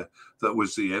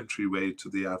the entryway to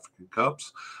the African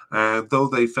Cups. And though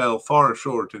they fell far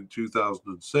short in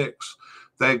 2006,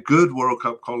 their good World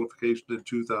Cup qualification in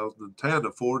 2010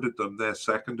 afforded them their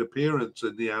second appearance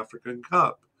in the African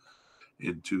Cup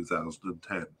in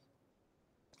 2010.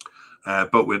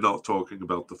 But we're not talking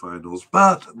about the finals.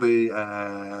 But they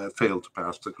failed to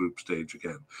pass the group stage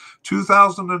again.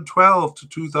 2012 to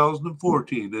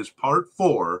 2014 is part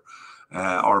 4,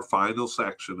 our final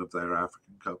section of their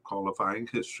African Cup qualifying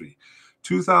history.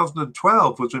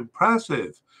 2012 was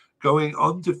impressive, going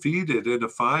undefeated in a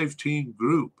 5-team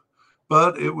group,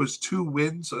 but it was 2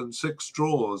 wins and 6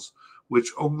 draws,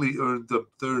 which only earned them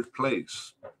 3rd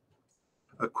place.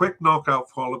 A quick knockout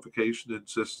qualification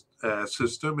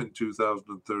system in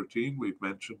 2013, we've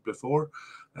mentioned before.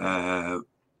 That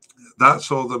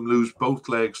saw them lose both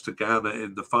legs to Ghana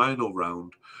in the final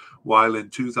round, while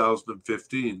in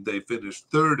 2015 they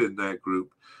finished 3rd in their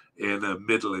group in a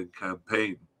middling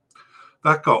campaign.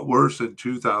 That got worse in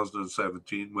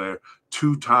 2017, where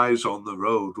 2 ties on the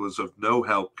road was of no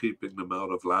help keeping them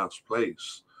out of last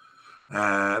place.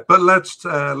 But let's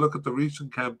look at the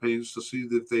recent campaigns to see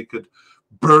if they could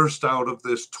burst out of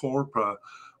this torpor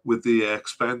with the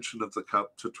expansion of the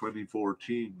Cup to 24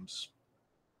 teams.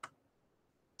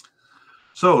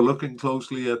 So looking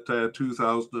closely at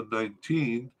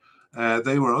 2019,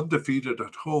 they were undefeated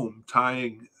at home,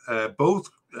 tying both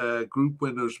group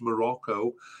winners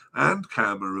Morocco and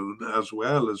Cameroon, as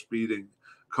well as beating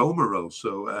Comoros.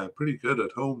 So pretty good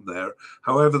at home there.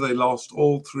 However, they lost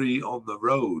all 3 on the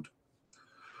road.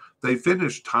 They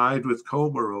finished tied with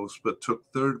Comoros, but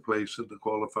took 3rd place in the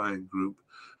qualifying group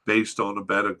based on a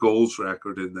better goals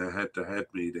record in their head-to-head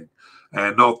meeting.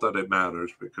 Not that it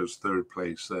matters, because 3rd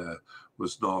place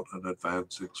was not an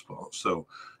advancing spot. So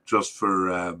just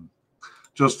for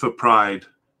pride,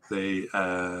 they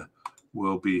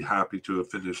will be happy to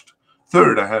have finished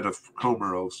 3rd ahead of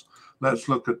Comoros. Let's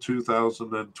look at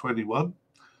 2021.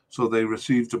 So they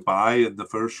received a bye in the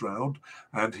first round.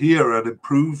 And here an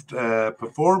improved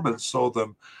performance saw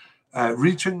them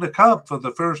reaching the Cup for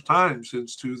the first time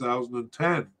since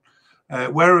 2010.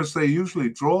 Whereas they usually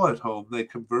draw at home, they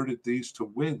converted these to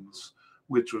wins,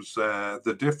 which was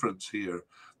the difference here.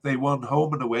 They won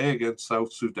home and away against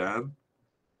South Sudan,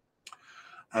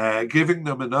 giving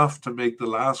them enough to make the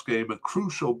last game a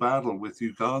crucial battle with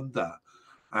Uganda.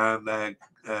 And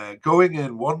going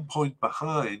in 1 point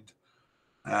behind,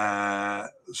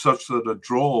 such that a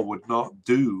draw would not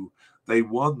do, they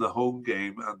won the home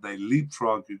game and they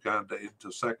leapfrogged Uganda into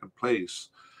 2nd place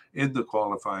in the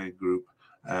qualifying group,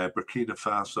 Burkina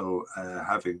Faso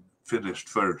having finished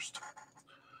 1st.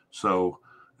 So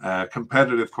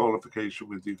competitive qualification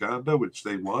with Uganda, which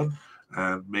they won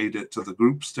and made it to the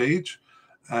group stage.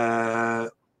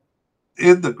 In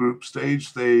the group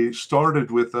stage, they started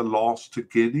with a loss to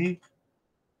Guinea,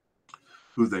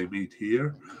 who they meet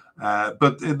here.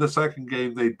 But in the second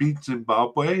game, they beat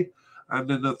Zimbabwe. And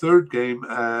in the 3rd game,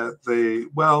 they,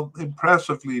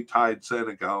 impressively tied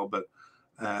Senegal. But,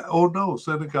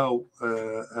 Senegal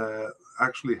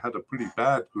actually had a pretty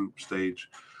bad group stage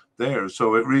there.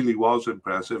 So it really was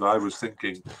impressive. I was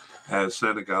thinking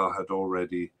Senegal had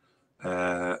already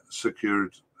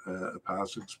secured a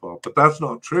passing spot. But that's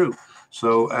not true.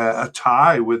 So a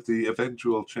tie with the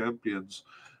eventual champions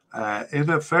in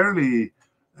a fairly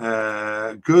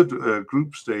good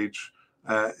group stage.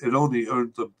 It only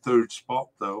earned them 3rd spot,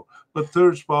 though. But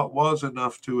 3rd spot was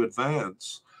enough to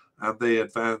advance. And they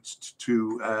advanced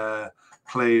to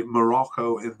play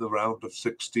Morocco in the round of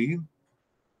 16.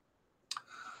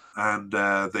 And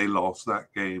they lost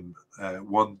that game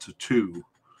 1-2.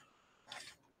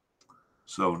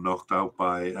 So knocked out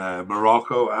by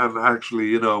Morocco. And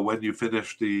actually, when you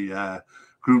finish the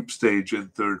group stage in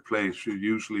 3rd place, you're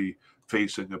usually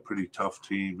facing a pretty tough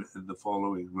team in the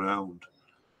following round.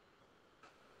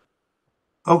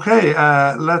 Okay,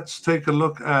 let's take a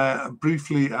look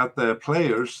briefly at their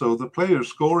players. So the players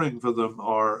scoring for them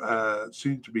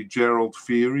seem to be Gerald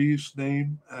Feary's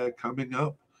name coming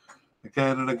up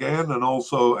again and again, and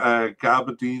also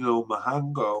Gabadino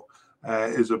Mahango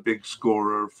is a big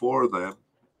scorer for them.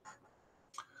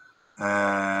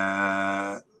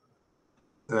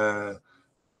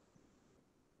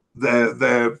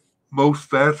 Their most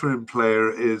veteran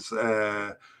player is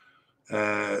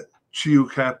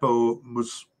Chiukepo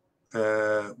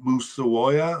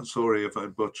Musawoya. Sorry if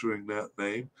I'm butchering that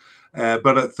name.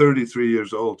 But at 33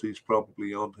 years old, he's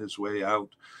probably on his way out.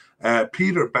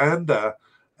 Peter Banda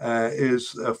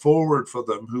is a forward for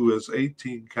them who has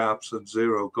 18 caps and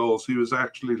 0 goals. He was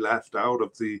actually left out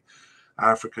of the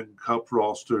African Cup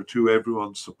roster to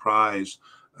everyone's surprise,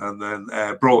 and then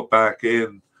brought back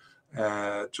in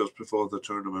just before the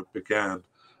tournament began.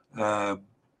 But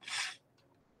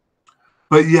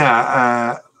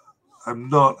yeah, I'm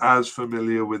not as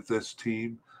familiar with this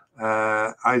team.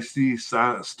 I see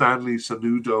Stanley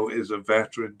Sanudo is a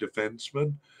veteran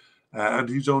defenseman, and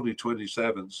he's only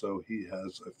 27, so he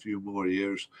has a few more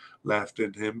years left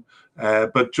in him.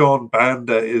 But John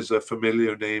Banda is a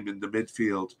familiar name in the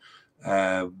midfield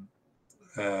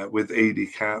with 80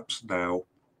 caps now.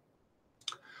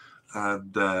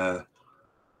 And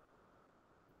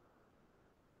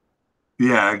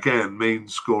yeah, again, main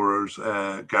scorers,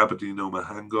 Gabadino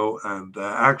Mahango, and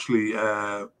actually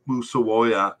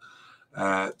Musawoya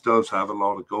does have a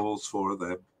lot of goals for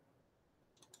them.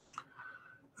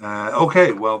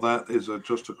 Okay, well, that is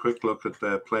just a quick look at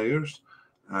their players,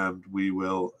 and we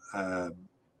will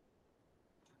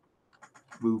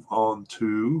move on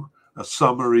to a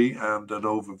summary and an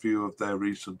overview of their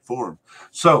recent form.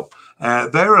 So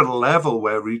they're at a level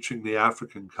where reaching the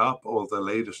African Cup or the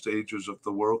later stages of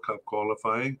the World Cup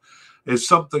qualifying is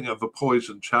something of a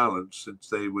poison challenge, since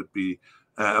they would be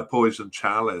a poison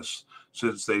chalice,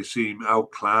 since they seem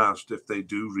outclassed if they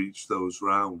do reach those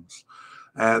rounds.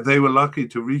 They were lucky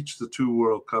to reach the 2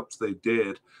 World Cups they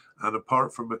did, and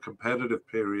apart from a competitive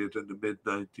period in the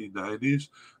mid-1990s,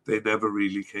 they never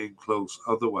really came close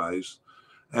otherwise.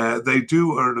 They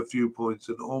do earn a few points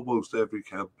in almost every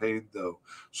campaign, though,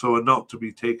 so are not to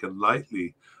be taken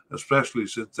lightly, especially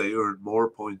since they earn more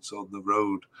points on the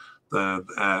road than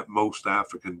most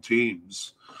African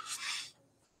teams.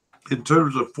 In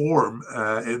terms of form,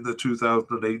 in the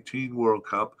 2018 World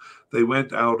Cup, they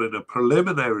went out in a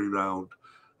preliminary round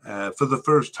for the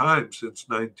first time since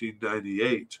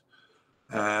 1998.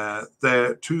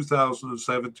 Their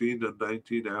 2017 and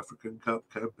 19 African Cup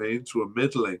campaigns were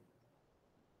middling.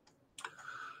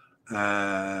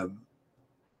 But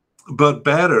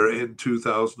better in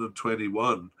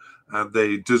 2021, and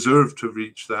they deserve to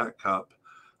reach that cup.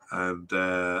 And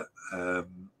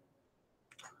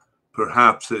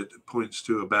perhaps it points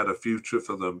to a better future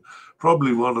for them.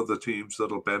 Probably one of the teams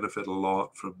that'll benefit a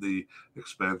lot from the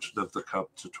expansion of the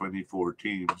cup to 24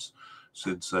 teams,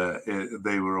 since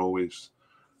they were always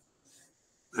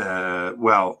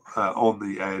on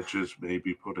the edges,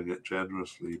 maybe putting it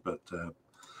generously, but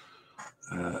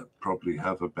probably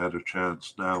have a better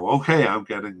chance now. Okay, I'm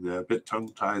getting a bit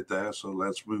tongue-tied there, so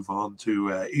let's move on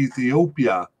to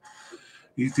Ethiopia.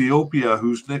 Ethiopia,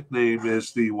 whose nickname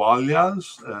is the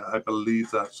Walyas. I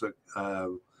believe that's a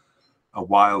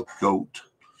wild goat.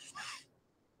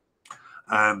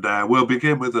 And we'll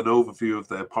begin with an overview of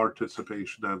their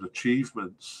participation and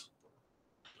achievements.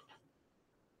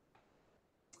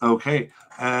 Okay,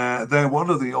 they're one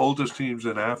of the oldest teams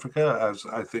in Africa, as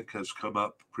I think has come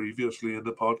up previously in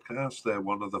the podcast. They're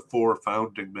one of the 4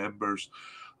 founding members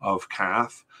of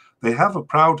CAF. They have a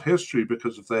proud history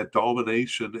because of their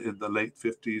domination in the late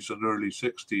 50s and early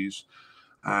 60s,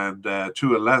 and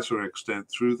to a lesser extent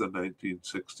through the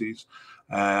 1960s.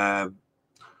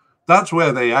 That's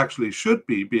where they actually should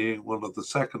be, being one of the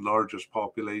second largest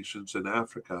populations in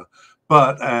Africa.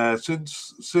 But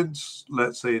since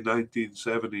let's say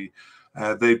 1970,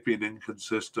 they've been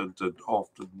inconsistent and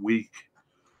often weak.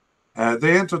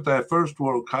 They entered their first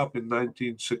World Cup in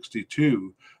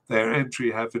 1962, their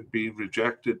entry having been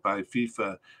rejected by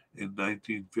FIFA in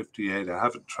 1958. I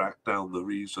haven't tracked down the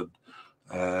reason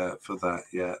for that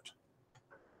yet.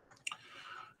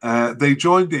 They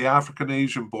joined the African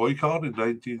Asian boycott in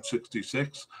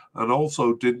 1966 and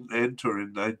also didn't enter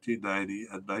in 1990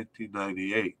 and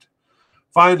 1998.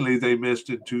 Finally, they missed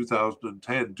in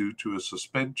 2010 due to a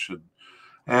suspension.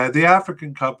 The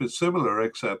African Cup is similar,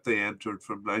 except they entered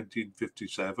from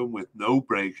 1957 with no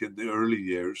break in the early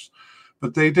years,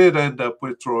 but they did end up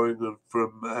withdrawing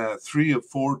from 3 of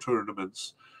 4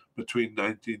 tournaments between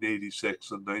 1986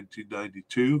 and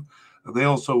 1992. And they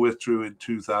also withdrew in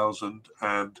 2000,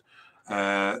 and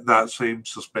that same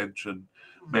suspension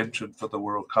mentioned for the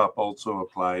World Cup also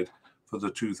applied for the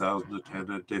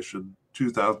 2010 edition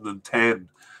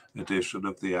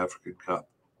of the African Cup.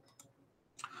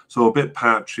 So a bit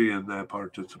patchy in their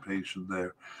participation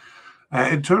there.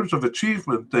 In terms of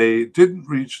achievement, they didn't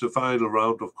reach the final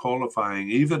round of qualifying,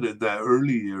 even in their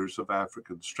early years of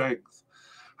African strength.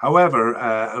 However,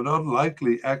 an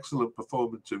unlikely excellent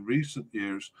performance in recent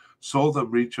years saw them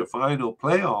reach a final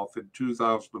playoff in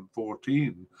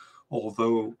 2014,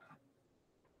 although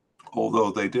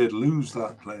they did lose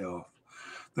that playoff.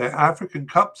 Their African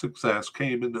Cup success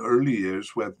came in the early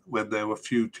years when there were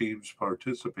few teams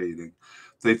participating.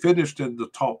 They finished in the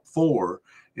top 4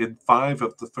 in 5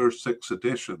 of the first 6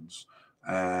 editions,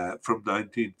 from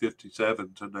 1957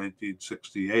 to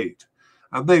 1968.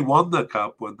 And they won the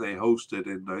cup when they hosted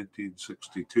in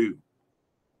 1962.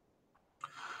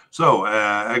 So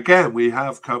again, we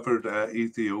have covered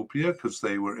Ethiopia because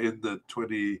they were in the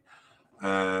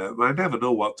I never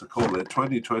know what to call it,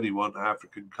 2021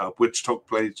 African Cup, which took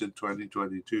place in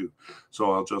 2022.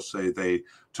 So I'll just say they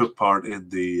took part in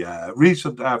the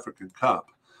recent African Cup.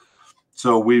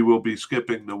 So we will be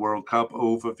skipping the World Cup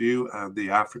overview and the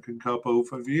African Cup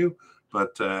overview,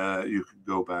 but you can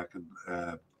go back and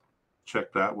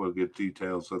check that. We'll get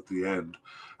details at the end.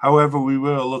 However, we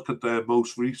will look at the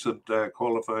most recent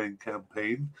qualifying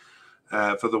campaign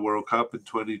for the World Cup in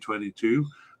 2022.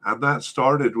 And that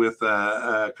started with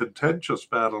a contentious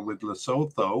battle with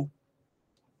Lesotho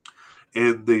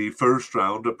in the first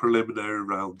round, a preliminary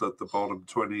round that the bottom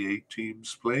 28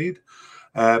 teams played.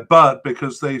 But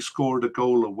because they scored a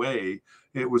goal away,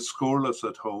 it was scoreless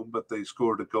at home, but they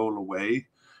scored a goal away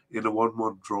in a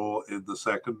 1-1 draw in the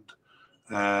second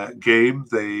game.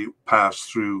 They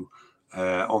passed through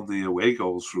on the away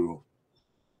goals rule.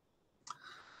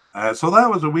 So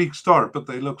that was a weak start, but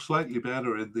they look slightly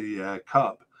better in the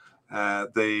cup. I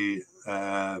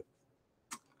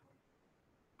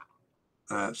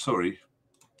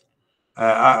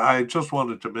just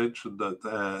wanted to mention that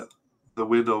the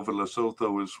win over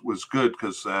Lesotho was good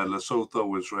because Lesotho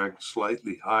was ranked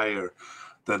slightly higher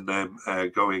than them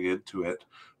going into it.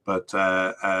 But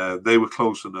they were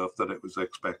close enough that it was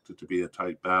expected to be a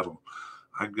tight battle.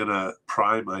 I'm going to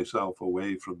pry myself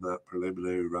away from that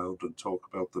preliminary round and talk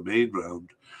about the main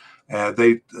round.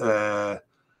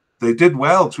 They did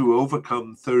well to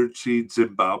overcome third seed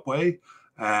Zimbabwe,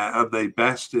 and they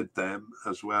bested them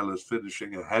as well as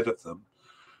finishing ahead of them.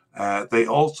 They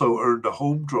also earned a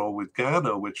home draw with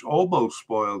Ghana, which almost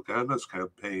spoiled Ghana's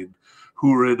campaign,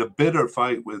 who were in a bitter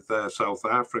fight with South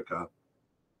Africa.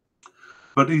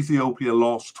 But Ethiopia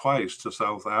lost twice to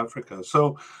South Africa.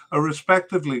 So a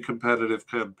respectively competitive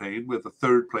campaign with a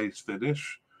third place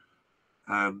finish.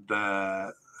 And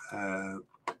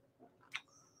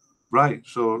right,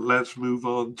 so let's move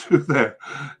on to the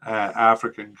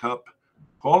African Cup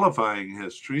qualifying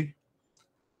history.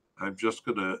 I'm just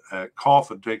going to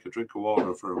cough and take a drink of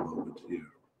water for a moment here.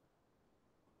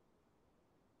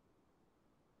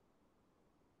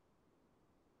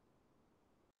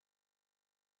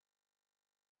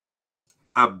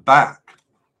 I'm back.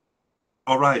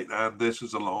 All right, and this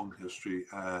is a long history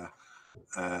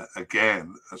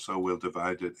again, so we'll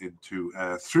divide it into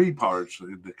 3 parts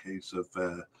in the case of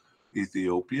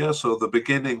Ethiopia. So the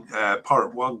beginning,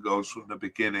 part 1 goes from the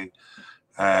beginning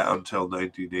until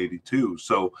 1982.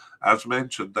 So as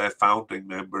mentioned, they're founding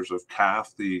members of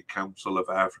CAF, the Council of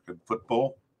African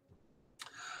Football.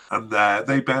 And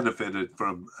they benefited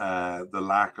from the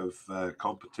lack of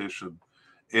competition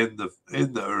in the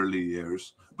early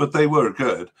years, but they were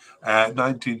good.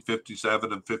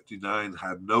 1957 and 59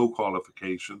 had no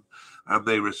qualification, and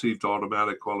they received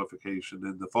automatic qualification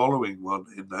in the following one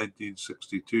in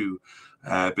 1962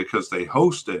 because they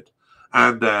hosted,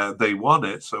 and they won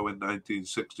it. So in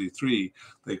 1963,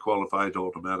 they qualified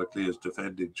automatically as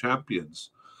defending champions.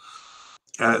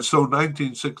 So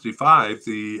 1965,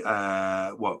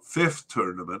 the fifth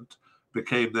tournament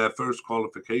became their first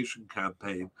qualification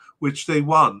campaign, which they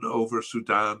won over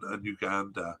Sudan and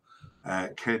Uganda,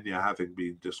 Kenya having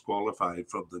been disqualified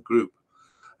from the group.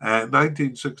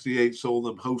 1968 saw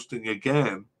them hosting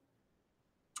again,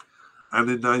 and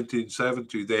in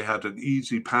 1970 they had an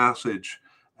easy passage,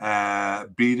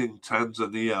 beating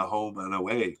Tanzania home and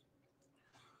away.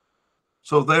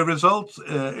 So their results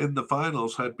in the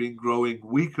finals had been growing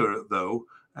weaker, though,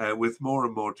 with more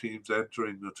and more teams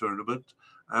entering the tournament,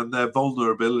 and their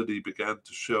vulnerability began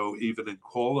to show even in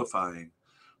qualifying.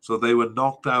 So they were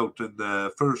knocked out in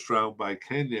the first round by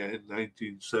Kenya in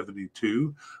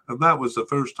 1972, and that was the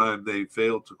first time they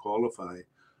failed to qualify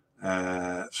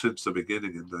since the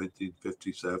beginning in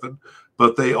 1957.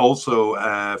 But they also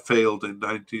failed in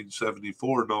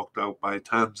 1974, knocked out by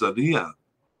Tanzania.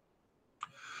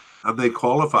 And they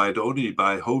qualified only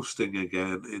by hosting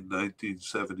again in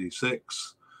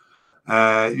 1976.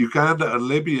 Uganda and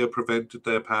Libya prevented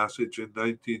their passage in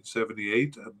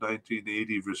 1978 and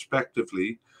 1980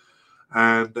 respectively.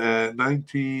 And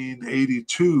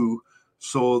 1982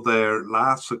 saw their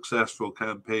last successful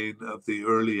campaign of the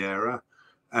early era,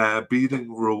 beating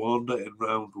Rwanda in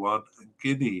round 1 and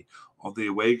Guinea on the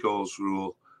away goals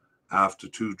rule after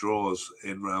 2 draws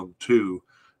in round 2.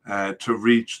 To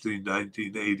reach the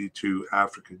 1982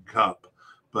 African Cup.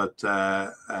 But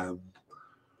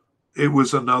it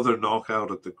was another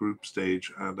knockout at the group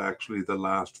stage, and actually the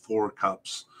last 4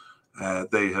 cups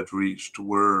they had reached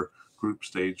were group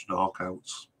stage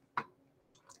knockouts.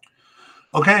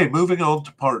 Okay, moving on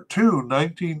to part 2,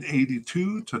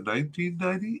 1982 to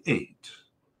 1998.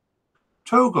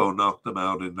 Togo knocked them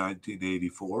out in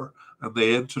 1984, and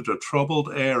they entered a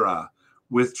troubled era,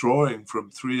 withdrawing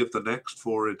from 3 of the next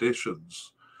 4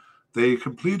 editions. They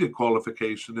completed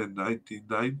qualification in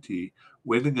 1990,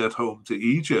 winning at home to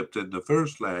Egypt in the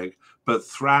first leg, but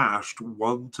thrashed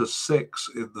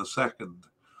 1-6 in the second.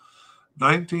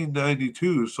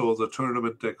 1992 saw the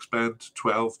tournament expand to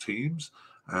 12 teams,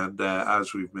 and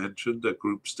as we've mentioned, a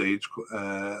group stage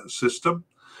system.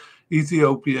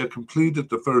 Ethiopia completed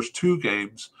the first 2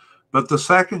 games, but the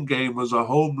second game was a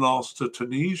home loss to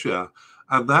Tunisia,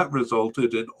 and that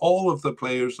resulted in all of the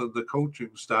players and the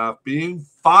coaching staff being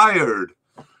fired,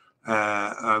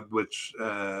 and which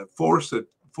forced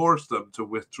them to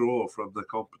withdraw from the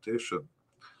competition.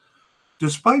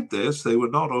 Despite this, they were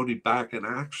not only back in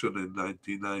action in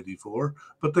 1994,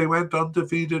 but they went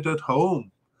undefeated at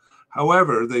home.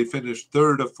 However, they finished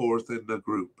 3rd or 4th in the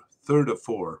group, 3rd or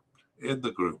 4 in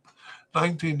the group.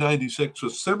 1996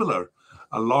 was similar,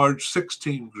 a large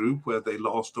 6-team group where they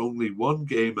lost only 1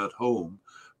 game at home,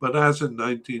 but as in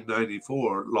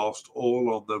 1994, lost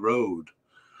all on the road.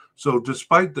 So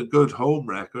despite the good home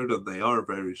record, and they are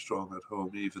very strong at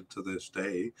home even to this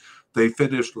day, they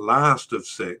finished last of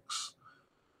 6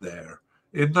 there.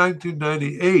 In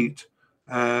 1998,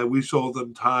 we saw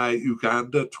them tie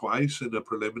Uganda twice in a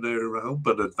preliminary round,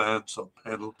 but advance on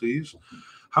penalties.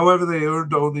 However, they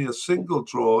earned only a single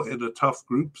draw in a tough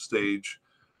group stage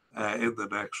in the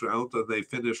next round, and they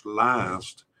finished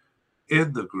last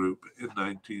in the group in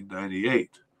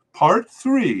 1998. Part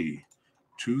 3,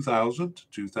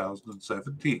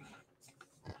 2000-2017.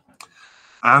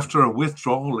 After a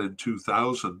withdrawal in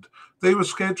 2000, they were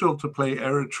scheduled to play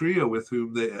Eritrea, with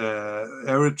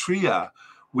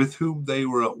whom they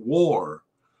were at war.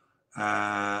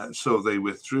 So they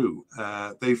withdrew.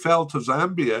 They fell to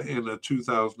Zambia in a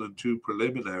 2002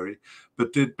 preliminary,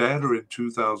 but did better in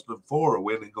 2004,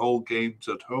 winning all games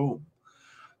at home.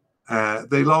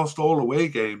 They lost all away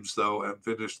games, though, and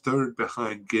finished 3rd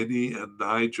behind Guinea and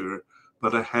Niger,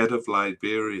 but ahead of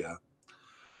Liberia.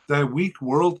 Their weak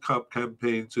World Cup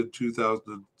campaigns in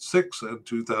 2006 and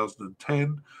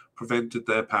 2010 prevented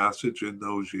their passage in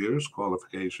those years,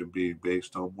 qualification being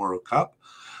based on World Cup,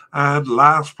 and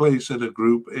last place in a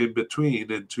group in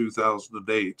between in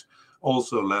 2008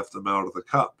 also left them out of the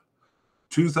Cup.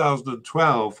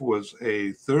 2012 was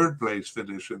a 3rd place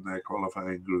finish in their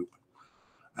qualifying group.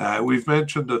 We've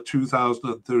mentioned that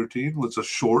 2013 was a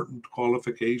shortened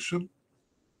qualification,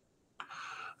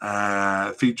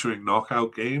 featuring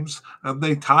knockout games, and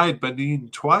they tied Benin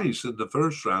twice in the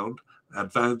first round,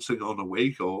 advancing on away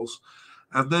goals,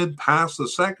 and then passed the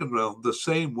second round the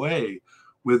same way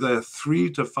with a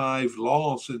 3-5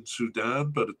 loss in Sudan,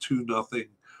 but a 2-0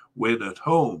 win at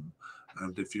home.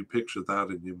 And if you picture that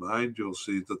in your mind, you'll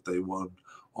see that they won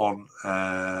on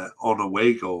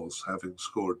away goals, having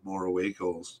scored more away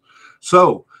goals.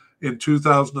 So in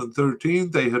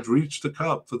 2013, they had reached the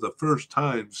Cup for the first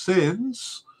time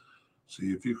since,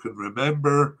 see if you can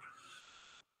remember,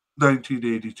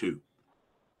 1982.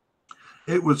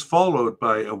 It was followed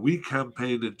by a weak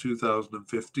campaign in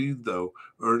 2015, though,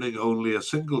 earning only a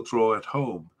single draw at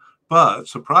home, but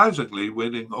surprisingly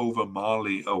winning over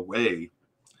Mali away.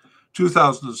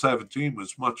 2017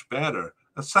 was much better,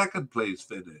 a 2nd place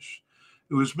finish.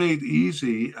 It was made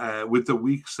easy with the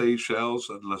weak Seychelles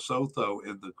and Lesotho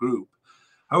in the group.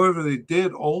 However, they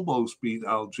did almost beat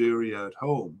Algeria at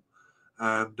home,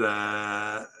 and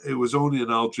it was only an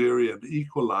Algerian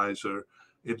equalizer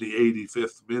in the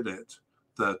 85th minute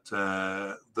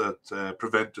that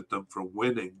prevented them from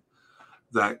winning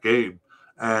that game.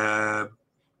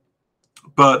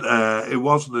 But it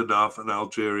wasn't enough, and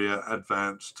Algeria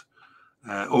advanced,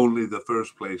 only the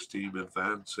first place team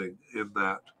advancing in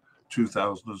that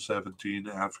 2017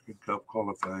 African Cup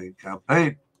qualifying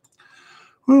campaign.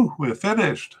 We're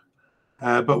finished.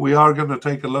 But we are going to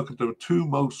take a look at the 2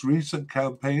 most recent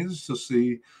campaigns to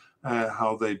see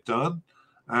how they've done.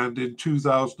 And in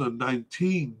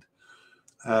 2019,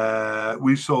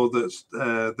 we saw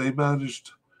that they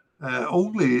managed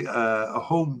only a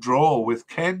home draw with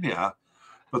Kenya,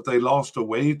 but they lost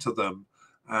away to them,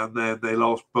 and then they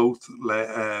lost both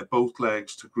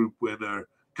legs to group winner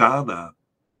Ghana,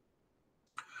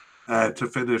 to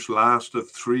finish last of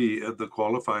 3 in the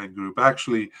qualifying group.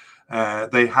 Actually,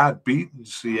 they had beaten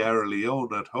Sierra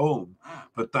Leone at home,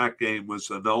 but that game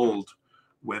was annulled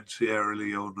when Sierra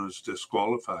Leone was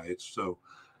disqualified. So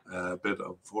a bit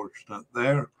unfortunate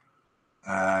there.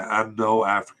 And no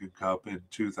African Cup in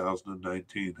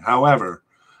 2019. However,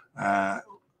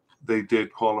 they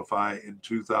did qualify in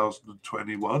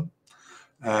 2021.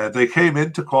 They came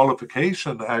into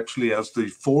qualification actually as the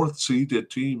 4th seeded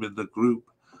team in the group,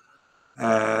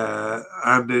 and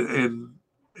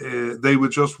they were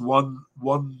just one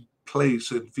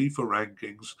place in FIFA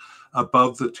rankings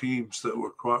above the teams that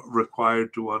were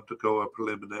required to undergo a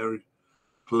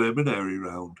preliminary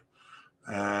round.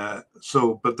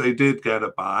 But they did get a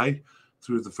bye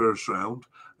through the first round,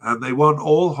 and they won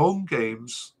all home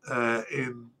games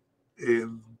in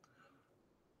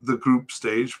the group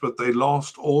stage, but they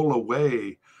lost all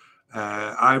away.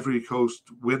 Ivory Coast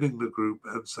winning the group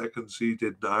and second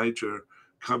seeded Niger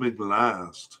coming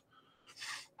last.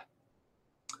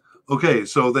 Okay,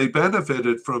 so they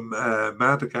benefited from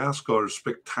Madagascar's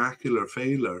spectacular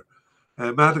failure.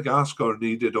 Madagascar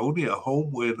needed only a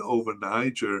home win over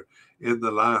Niger in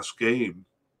the last game.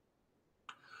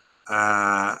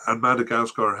 And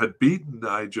Madagascar had beaten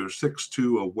Niger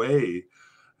 6-2 away.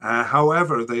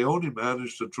 However, they only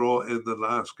managed to draw in the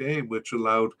last game, which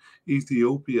allowed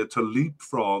Ethiopia to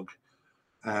leapfrog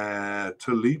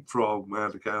Madagascar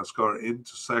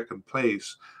into second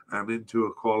place and into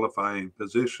a qualifying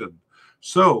position.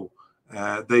 So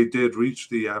they did reach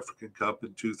the African Cup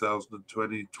in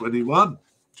 2021.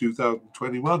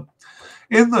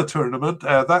 In the tournament,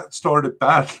 that started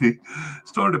badly.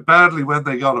 Started badly when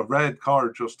they got a red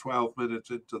card just 12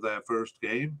 minutes into their first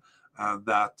game, and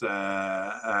that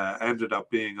ended up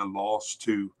being a loss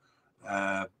to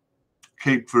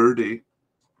Cape Verde.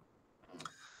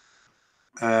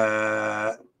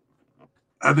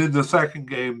 And in the second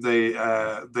game,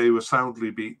 they were soundly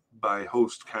beaten by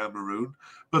host Cameroon,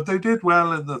 but they did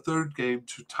well in the third game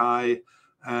to tie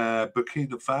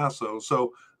Burkina Faso.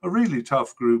 So a really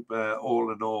tough group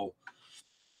all in all,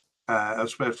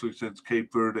 especially since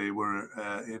Cape Verde were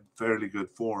in fairly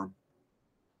good form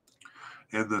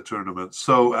in the tournament.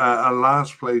 So a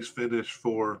last place finish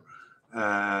for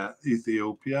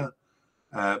Ethiopia,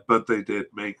 but they did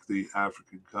make the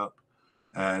African Cup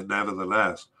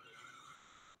nevertheless.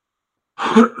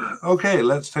 Okay,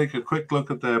 let's take a quick look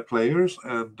at their players,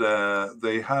 and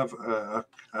they have a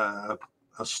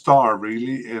star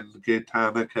really in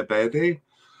Gaetana Kebede.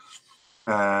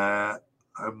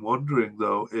 I'm wondering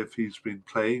though if he's been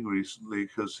playing recently,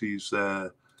 because he's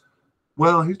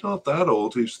he's not that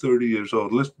old. He's 30 years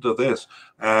old. Listen to this.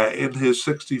 In his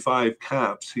 65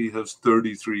 caps, he has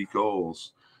 33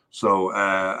 goals. So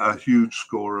a huge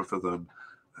scorer for them,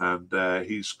 and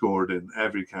he's scored in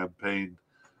every campaign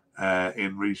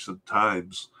in recent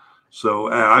times. So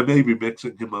I may be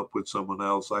mixing him up with someone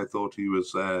else. I thought he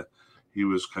was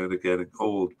kind of getting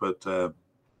old, but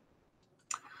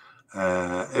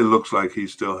it looks like he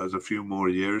still has a few more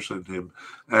years in him.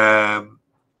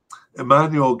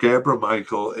 Emmanuel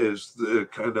Gebremichael is the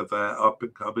kind of up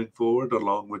and coming forward,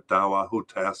 along with Dawa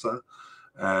Hutesa.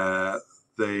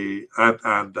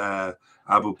 And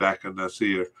Abu Bakr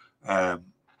Nasir.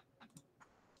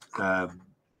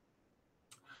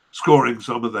 Scoring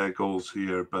some of their goals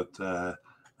here, but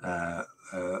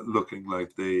looking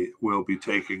like they will be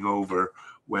taking over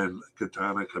when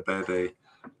Gaetana Kebede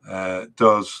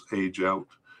does age out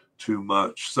too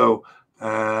much. So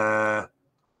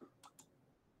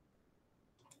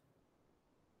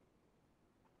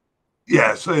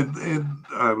yes,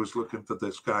 I was looking for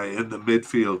this guy in the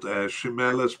midfield,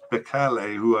 Shimelis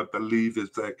Bekele, who I believe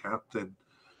is their captain.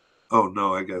 Oh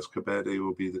no, I guess Kebede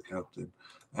will be the captain.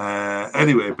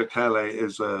 Anyway, Bekele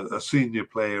is a senior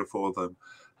player for them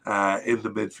in the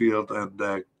midfield, and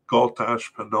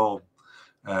Goltash Panom,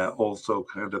 also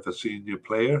kind of a senior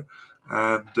player.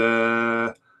 And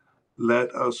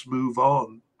let us move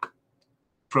on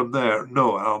from there.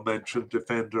 No, I'll mention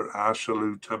defender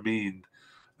Ashalu Tamim,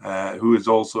 who is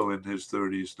also in his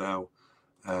 30s now.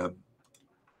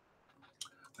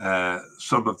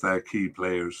 Some of their key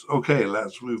players. Okay,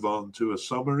 let's move on to a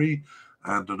summary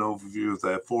and an overview of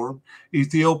their form.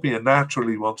 Ethiopia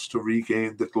naturally wants to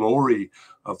regain the glory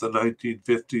of the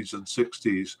 1950s and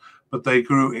 60s, but they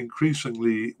grew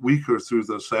increasingly weaker through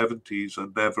the 70s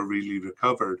and never really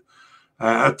recovered.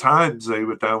 At times, they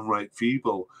were downright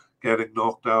feeble, getting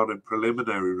knocked out in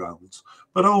preliminary rounds,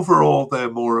 but overall,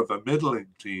 they're more of a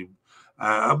middling team,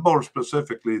 and more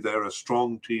specifically, they're a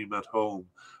strong team at home,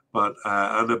 but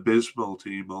an abysmal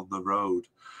team on the road.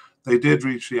 They did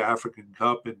reach the African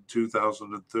Cup in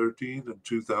 2013 and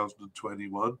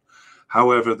 2021.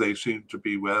 However, they seem to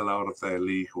be well out of their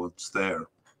league once there.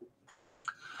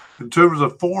 In terms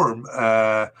of form,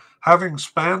 having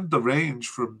spanned the range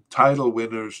from title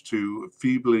winners to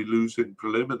feebly losing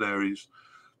preliminaries,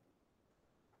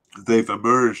 they've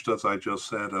emerged, as I just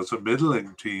said, as a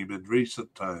middling team in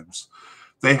recent times.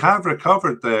 They have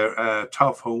recovered their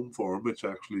tough home form, which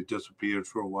actually disappeared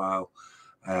for a while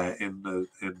in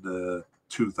the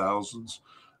 2000s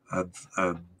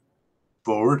and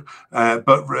forward,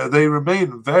 but they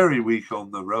remain very weak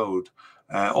on the road,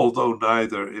 although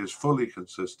neither is fully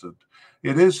consistent.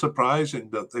 It is surprising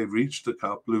that they reached the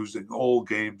Cup losing all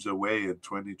games away in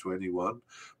 2021,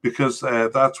 because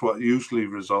that's what usually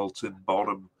results in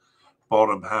bottom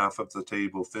half of the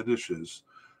table finishes.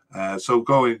 So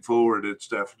going forward, it's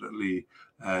definitely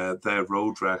their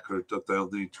road record that they'll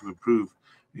need to improve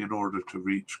in order to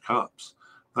reach Cups.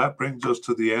 That brings us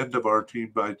to the end of our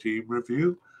team by team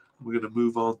review. We're going to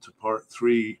move on to part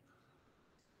three.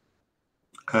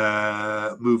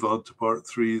 The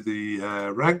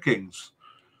rankings.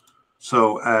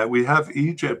 So we have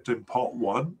Egypt in pot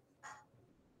one.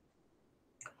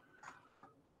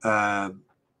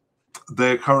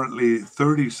 They're currently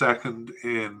 32nd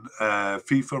in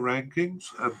FIFA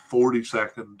rankings and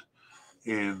 42nd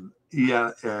in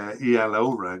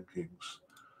ELO rankings.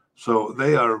 So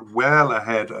they are well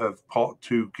ahead of pot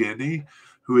two Guinea,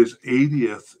 who is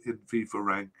 80th in FIFA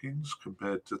rankings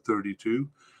compared to 32.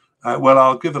 Well,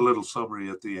 I'll give a little summary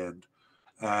at the end.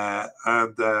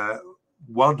 And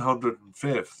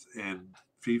 105th in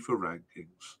FIFA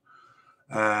rankings.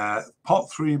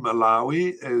 Pot 3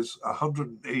 Malawi is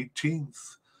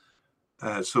 118th,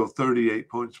 so 38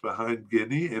 points behind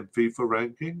Guinea in FIFA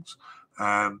rankings,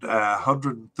 and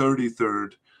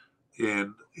 133rd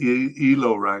in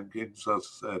ELO rankings.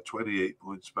 That's 28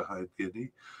 points behind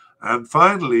Guinea. And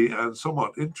finally, and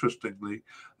somewhat interestingly,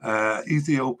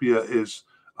 Ethiopia is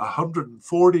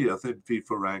 140th in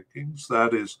FIFA rankings.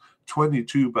 That is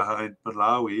 22 behind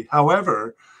Malawi.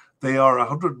 However, they are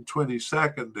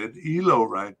 122nd in ELO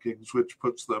rankings, which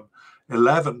puts them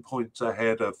 11 points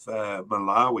ahead of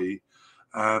Malawi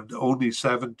and only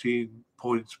 17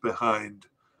 points behind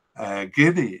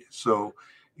Guinea. So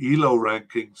ELO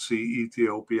rankings see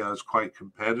Ethiopia as quite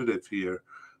competitive here,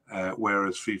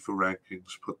 whereas FIFA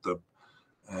rankings put them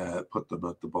at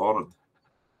the bottom.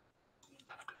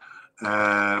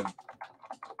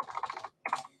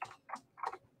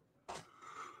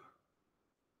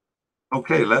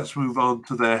 Okay, let's move on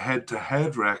to their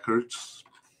head-to-head records.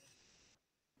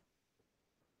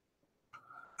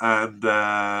 And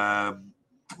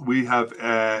we have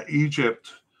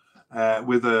Egypt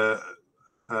with a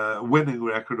winning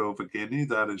record over Guinea.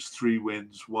 That is 3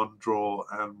 wins, 1 draw,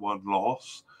 and 1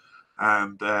 loss.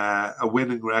 And a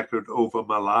winning record over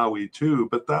Malawi too.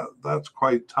 But that's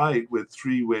quite tight with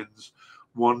 3 wins,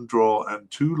 1 draw,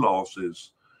 and 2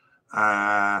 losses.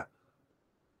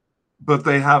 But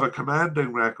they have a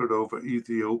commanding record over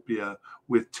Ethiopia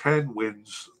with 10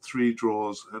 wins, 3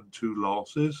 draws, and 2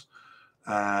 losses.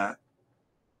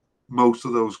 Most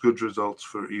of those good results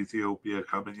for Ethiopia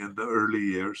coming in the early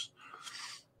years.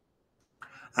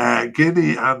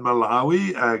 Guinea and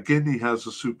Malawi. Guinea has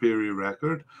a superior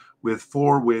record with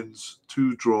 4 wins,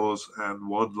 2 draws, and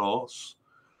 1 loss.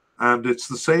 And it's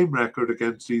the same record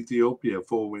against Ethiopia,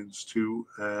 4 wins, 2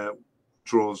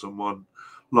 draws, and 1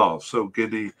 loss. So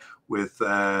Guinea with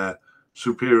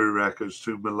superior records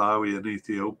to Malawi and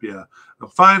Ethiopia.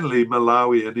 And finally,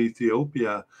 Malawi and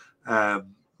Ethiopia.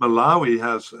 Malawi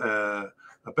has a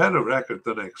better record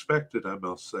than expected, I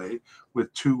must say,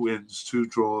 with 2 wins, 2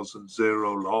 draws, and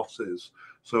 0 losses.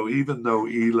 So even though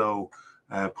ELO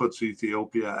puts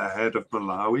Ethiopia ahead of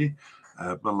Malawi,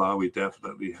 Malawi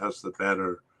definitely has the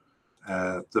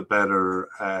better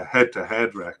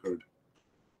head-to-head record.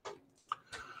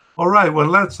 All right, well,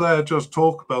 let's just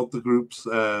talk about the groups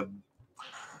a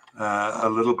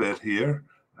little bit here.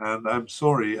 And I'm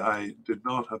sorry, I did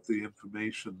not have the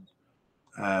information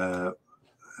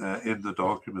in the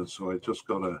document, so I just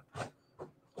got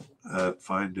to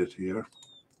find it here.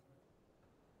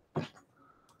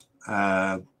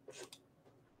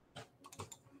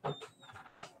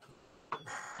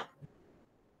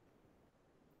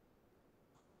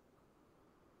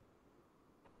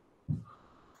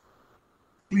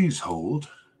 Please hold.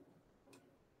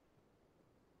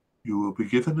 You will be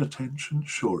given attention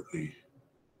shortly.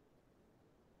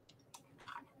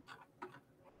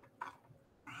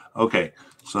 Okay,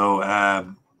 so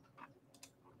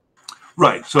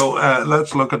right, so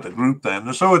let's look at the group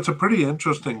then. So it's a pretty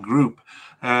interesting group.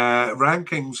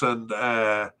 Rankings and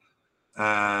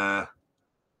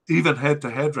even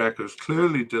head-to-head records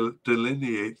clearly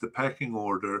delineate the pecking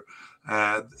order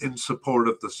in support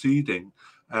of the seeding.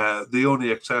 The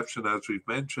only exception, as we've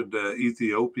mentioned,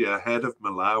 Ethiopia ahead of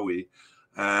Malawi,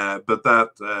 but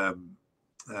that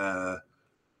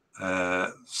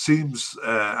seems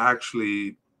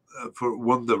actually, for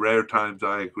one of the rare times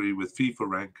I agree with FIFA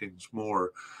rankings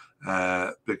more,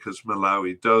 because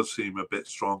Malawi does seem a bit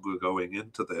stronger going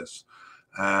into this.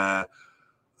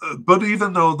 But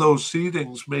even though those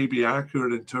seedings may be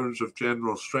accurate in terms of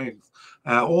general strength,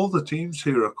 all the teams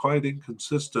here are quite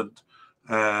inconsistent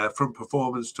from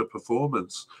performance to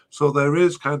performance. So there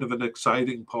is kind of an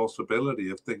exciting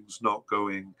possibility of things not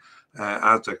going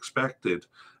as expected.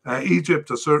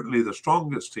 Egypt are certainly the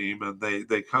strongest team, and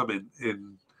they come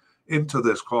into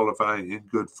this qualifying in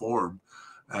good form.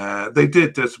 They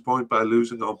did disappoint by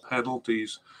losing on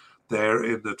penalties there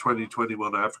in the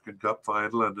 2021 African Cup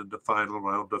final and in the final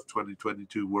round of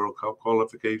 2022 World Cup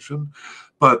qualification.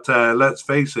 But let's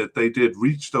face it, they did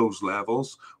reach those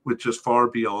levels, which is far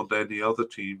beyond any other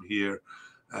team here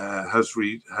has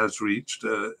reached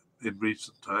in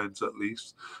recent times, at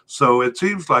least. So it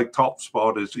seems like top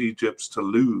spot is Egypt's to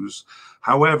lose.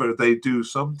 However, they do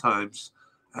sometimes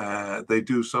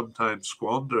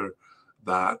squander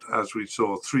that, as we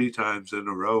saw 3 times in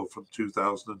a row from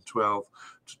 2012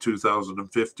 to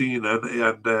 2015,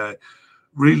 and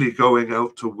really going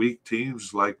out to weak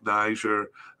teams like Niger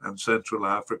and Central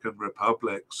African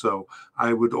Republic. So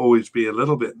I would always be a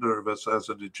little bit nervous as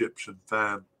an Egyptian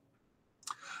fan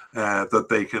that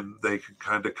they can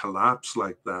kind of collapse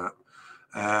like that.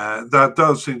 That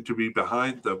does seem to be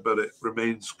behind them, but it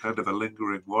remains kind of a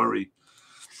lingering worry.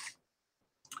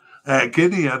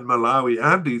 Guinea and Malawi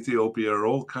and Ethiopia are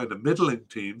all kind of middling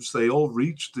teams. They all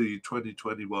reached the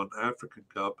 2021 African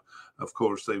Cup. Of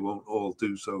course, they won't all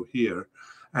do so here.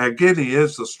 Guinea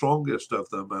is the strongest of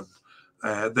them,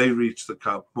 and they reach the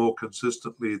Cup more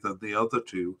consistently than the other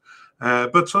two.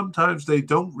 But sometimes they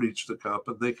don't reach the Cup,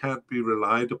 and they can't be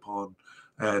relied upon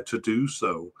to do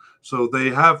so. So they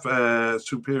have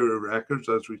superior records,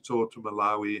 as we saw to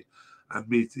Malawi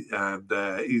and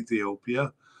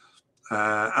Ethiopia.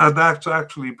 And that's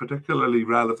actually particularly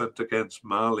relevant against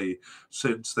Mali,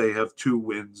 since they have 2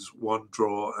 wins, 1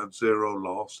 draw, and 0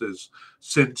 losses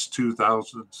since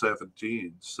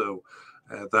 2017. So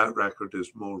that record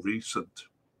is more recent.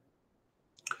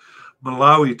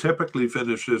 Malawi typically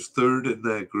finishes 3rd in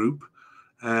their group.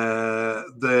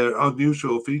 Their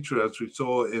unusual feature, as we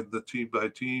saw in the team by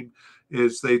team,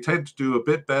 is they tend to do a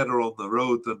bit better on the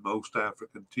road than most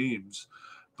African teams.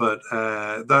 But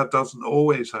that doesn't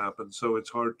always happen, so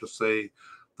it's hard to say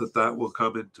that will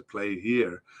come into play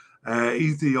here.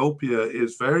 Ethiopia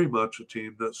is very much a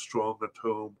team that's strong at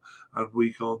home and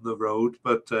weak on the road,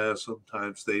 but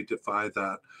sometimes they defy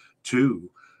that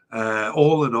too.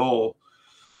 All in all,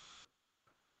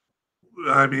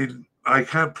 I mean, I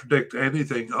can't predict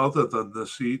anything other than the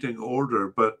seeding order,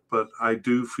 but I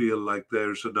do feel like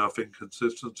there's enough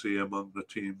inconsistency among the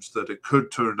teams that it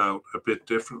could turn out a bit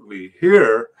differently.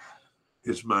 Here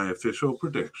is my official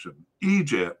prediction: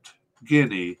 Egypt,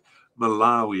 Guinea,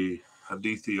 Malawi, and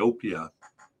Ethiopia.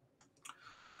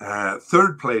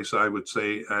 3rd place, I would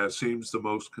say, seems the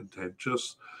most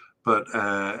contentious, but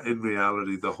in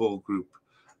reality, the whole group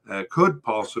could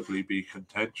possibly be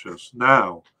contentious.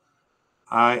 Now,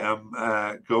 I am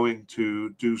going to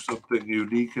do something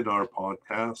unique in our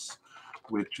podcast,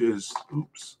 which is,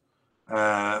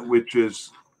 I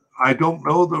don't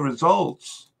know the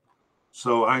results.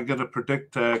 So I'm going to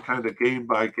predict kind of game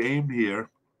by game here.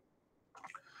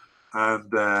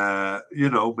 And,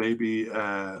 maybe,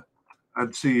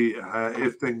 and see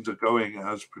if things are going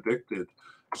as predicted.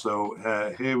 So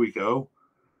here we go.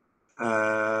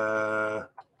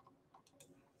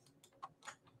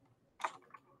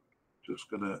 Just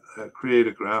going to create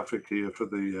a graphic here for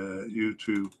the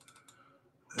YouTube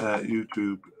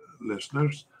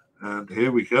listeners, and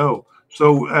here we go.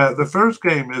 So the first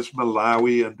game is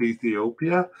Malawi and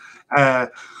Ethiopia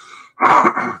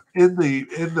in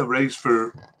the race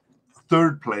for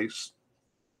 3rd place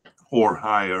or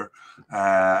higher.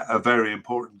 A very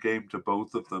important game to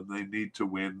both of them. They need to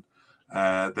win.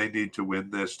 They need to win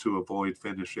this to avoid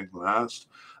finishing last.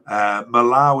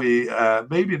 Malawi,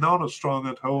 maybe not as strong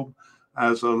at home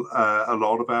as a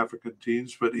lot of African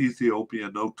teams, but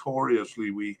Ethiopia notoriously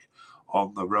weak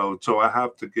on the road. So I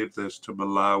have to give this to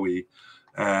Malawi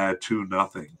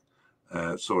 2-0.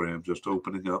 Sorry, I'm just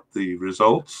opening up the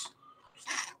results.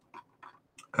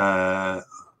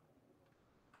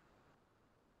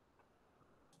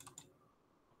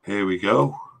 Here we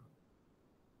go.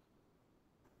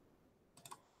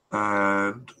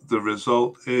 And the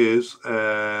result is,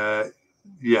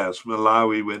 yes,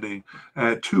 Malawi winning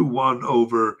 2-1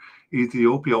 over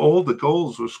Ethiopia. All the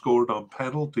goals were scored on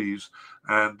penalties,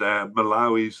 and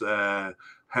Malawi's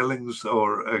Hellings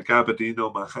or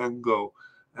Gabadino Mahango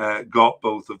got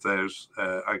both of theirs,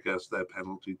 I guess, their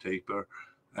penalty taker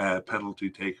penalty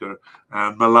taker.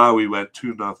 And Malawi went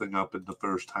 2-0 up in the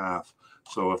first half.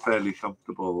 So a fairly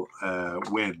comfortable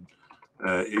win.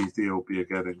 Ethiopia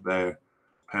getting their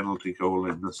penalty goal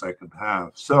in the second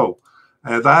half. So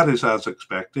that is as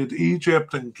expected.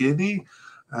 Egypt and Guinea.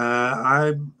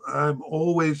 I'm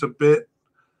always a bit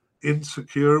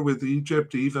insecure with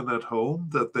Egypt, even at home,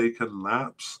 that they can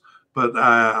lapse. But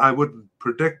I wouldn't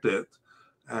predict it,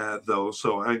 though.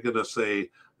 So I'm going to say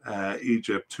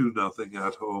Egypt 2-0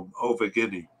 at home over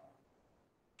Guinea.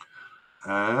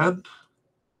 And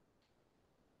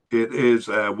it is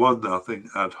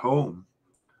 1-0 at home.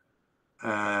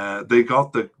 They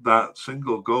got that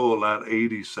single goal at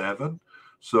 87.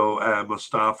 So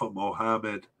Mustafa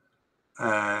Mohamed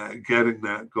getting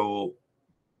that goal.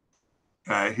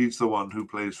 He's the one who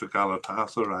plays for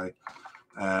Galatasaray,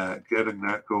 getting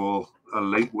that goal, a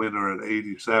late winner at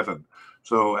 87.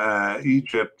 So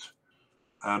Egypt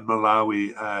and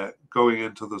Malawi going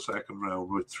into the second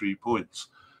round with 3 points.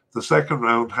 The second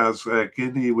round has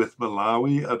Guinea with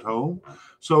Malawi at home.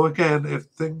 So again, if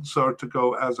things are to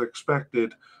go as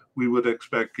expected, we would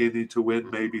expect Guinea to win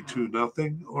maybe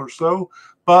 2-0 or so.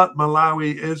 But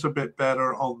Malawi is a bit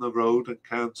better on the road and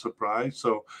can surprise.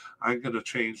 So I'm going to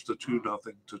change the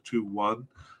 2-0 to 2-1.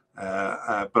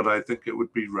 But I think it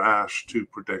would be rash to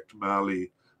predict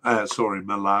Malawi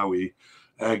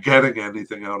getting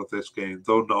anything out of this game,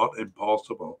 though not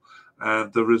impossible.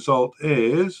 And the result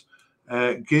is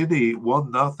Guinea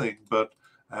 1-0, but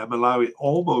Malawi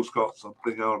almost got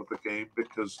something out of the game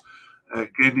because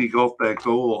Guinea got their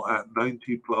goal at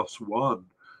 90+1.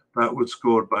 That was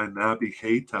scored by Naby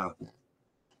Keita.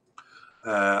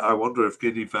 I wonder if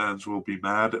Guinea fans will be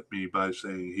mad at me by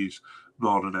saying he's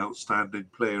not an outstanding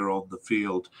player on the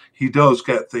field. He does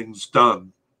get things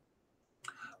done,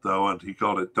 though, and he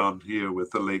got it done here with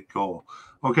the late goal.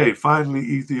 Okay, finally,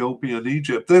 Ethiopia and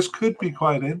Egypt. This could be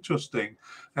quite interesting,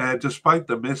 despite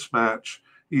the mismatch,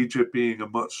 Egypt being a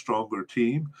much stronger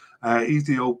team.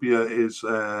 Ethiopia is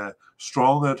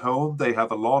strong at home. They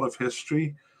have a lot of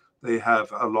history. They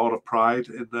have a lot of pride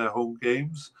in their home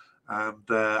games. And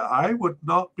I would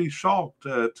not be shocked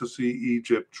to see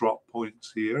Egypt drop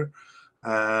points here.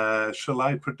 Shall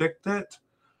I predict it?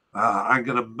 I'm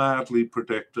going to madly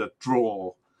predict a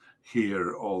draw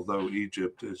here, although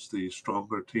Egypt is the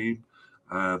stronger team.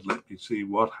 And let me see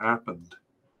what happened.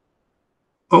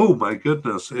 Oh my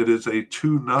goodness, it is a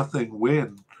 2-0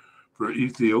 win for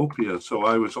Ethiopia. So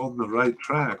I was on the right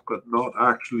track, but not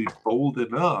actually bold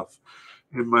enough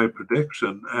in my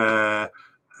prediction. Was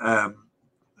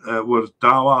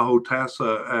Dawa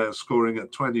Hotessa scoring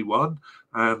at 21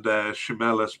 and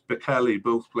Shimelis Bekele,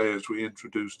 both players we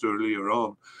introduced earlier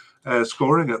on,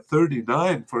 scoring at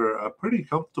 39 for a pretty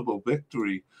comfortable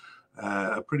victory.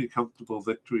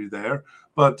 There.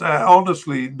 But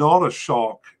honestly, not a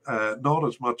shock, not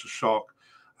as much a shock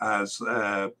as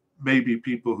maybe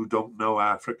people who don't know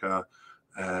Africa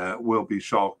will be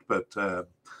shocked. But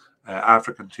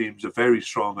African teams are very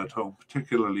strong at home,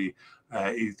 particularly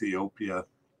Ethiopia.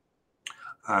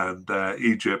 And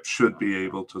Egypt should be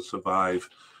able to survive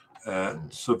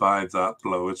that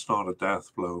blow. It's not a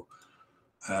death blow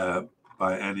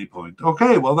by any point.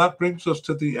 Okay, well, that brings us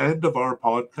to the end of our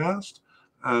podcast.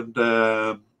 And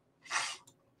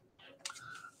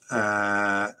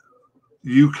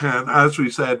you can, as we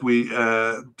said, we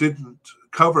didn't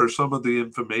cover some of the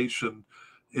information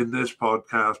in this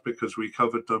podcast because we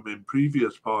covered them in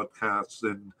previous podcasts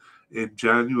in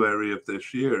January of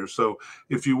this year. So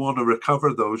if you want to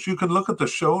recover those, you can look at the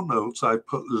show notes. I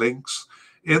put links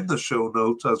in the show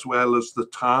notes as well as the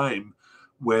time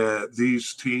where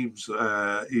these teams,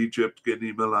 Egypt,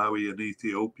 Guinea, Malawi, and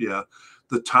Ethiopia,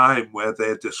 the time where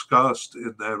they're discussed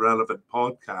in their relevant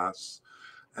podcasts.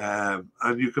 And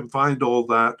you can find all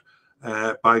that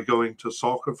by going to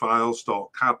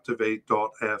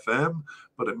soccerfiles.captivate.fm,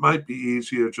 but it might be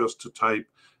easier just to type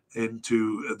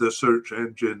into the search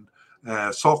engine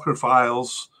Soccer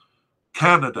Files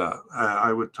Canada.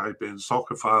 I would type in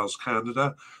Soccer Files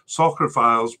Canada, Soccer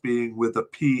Files being with a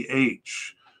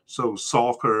PH, so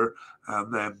soccer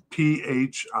and then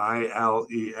PHILES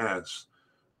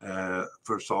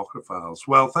for Soccer Files.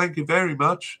 Well, thank you very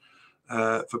much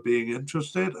for being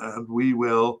interested, and we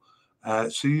will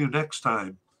see you next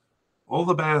time. All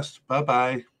the best.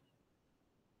 Bye-bye.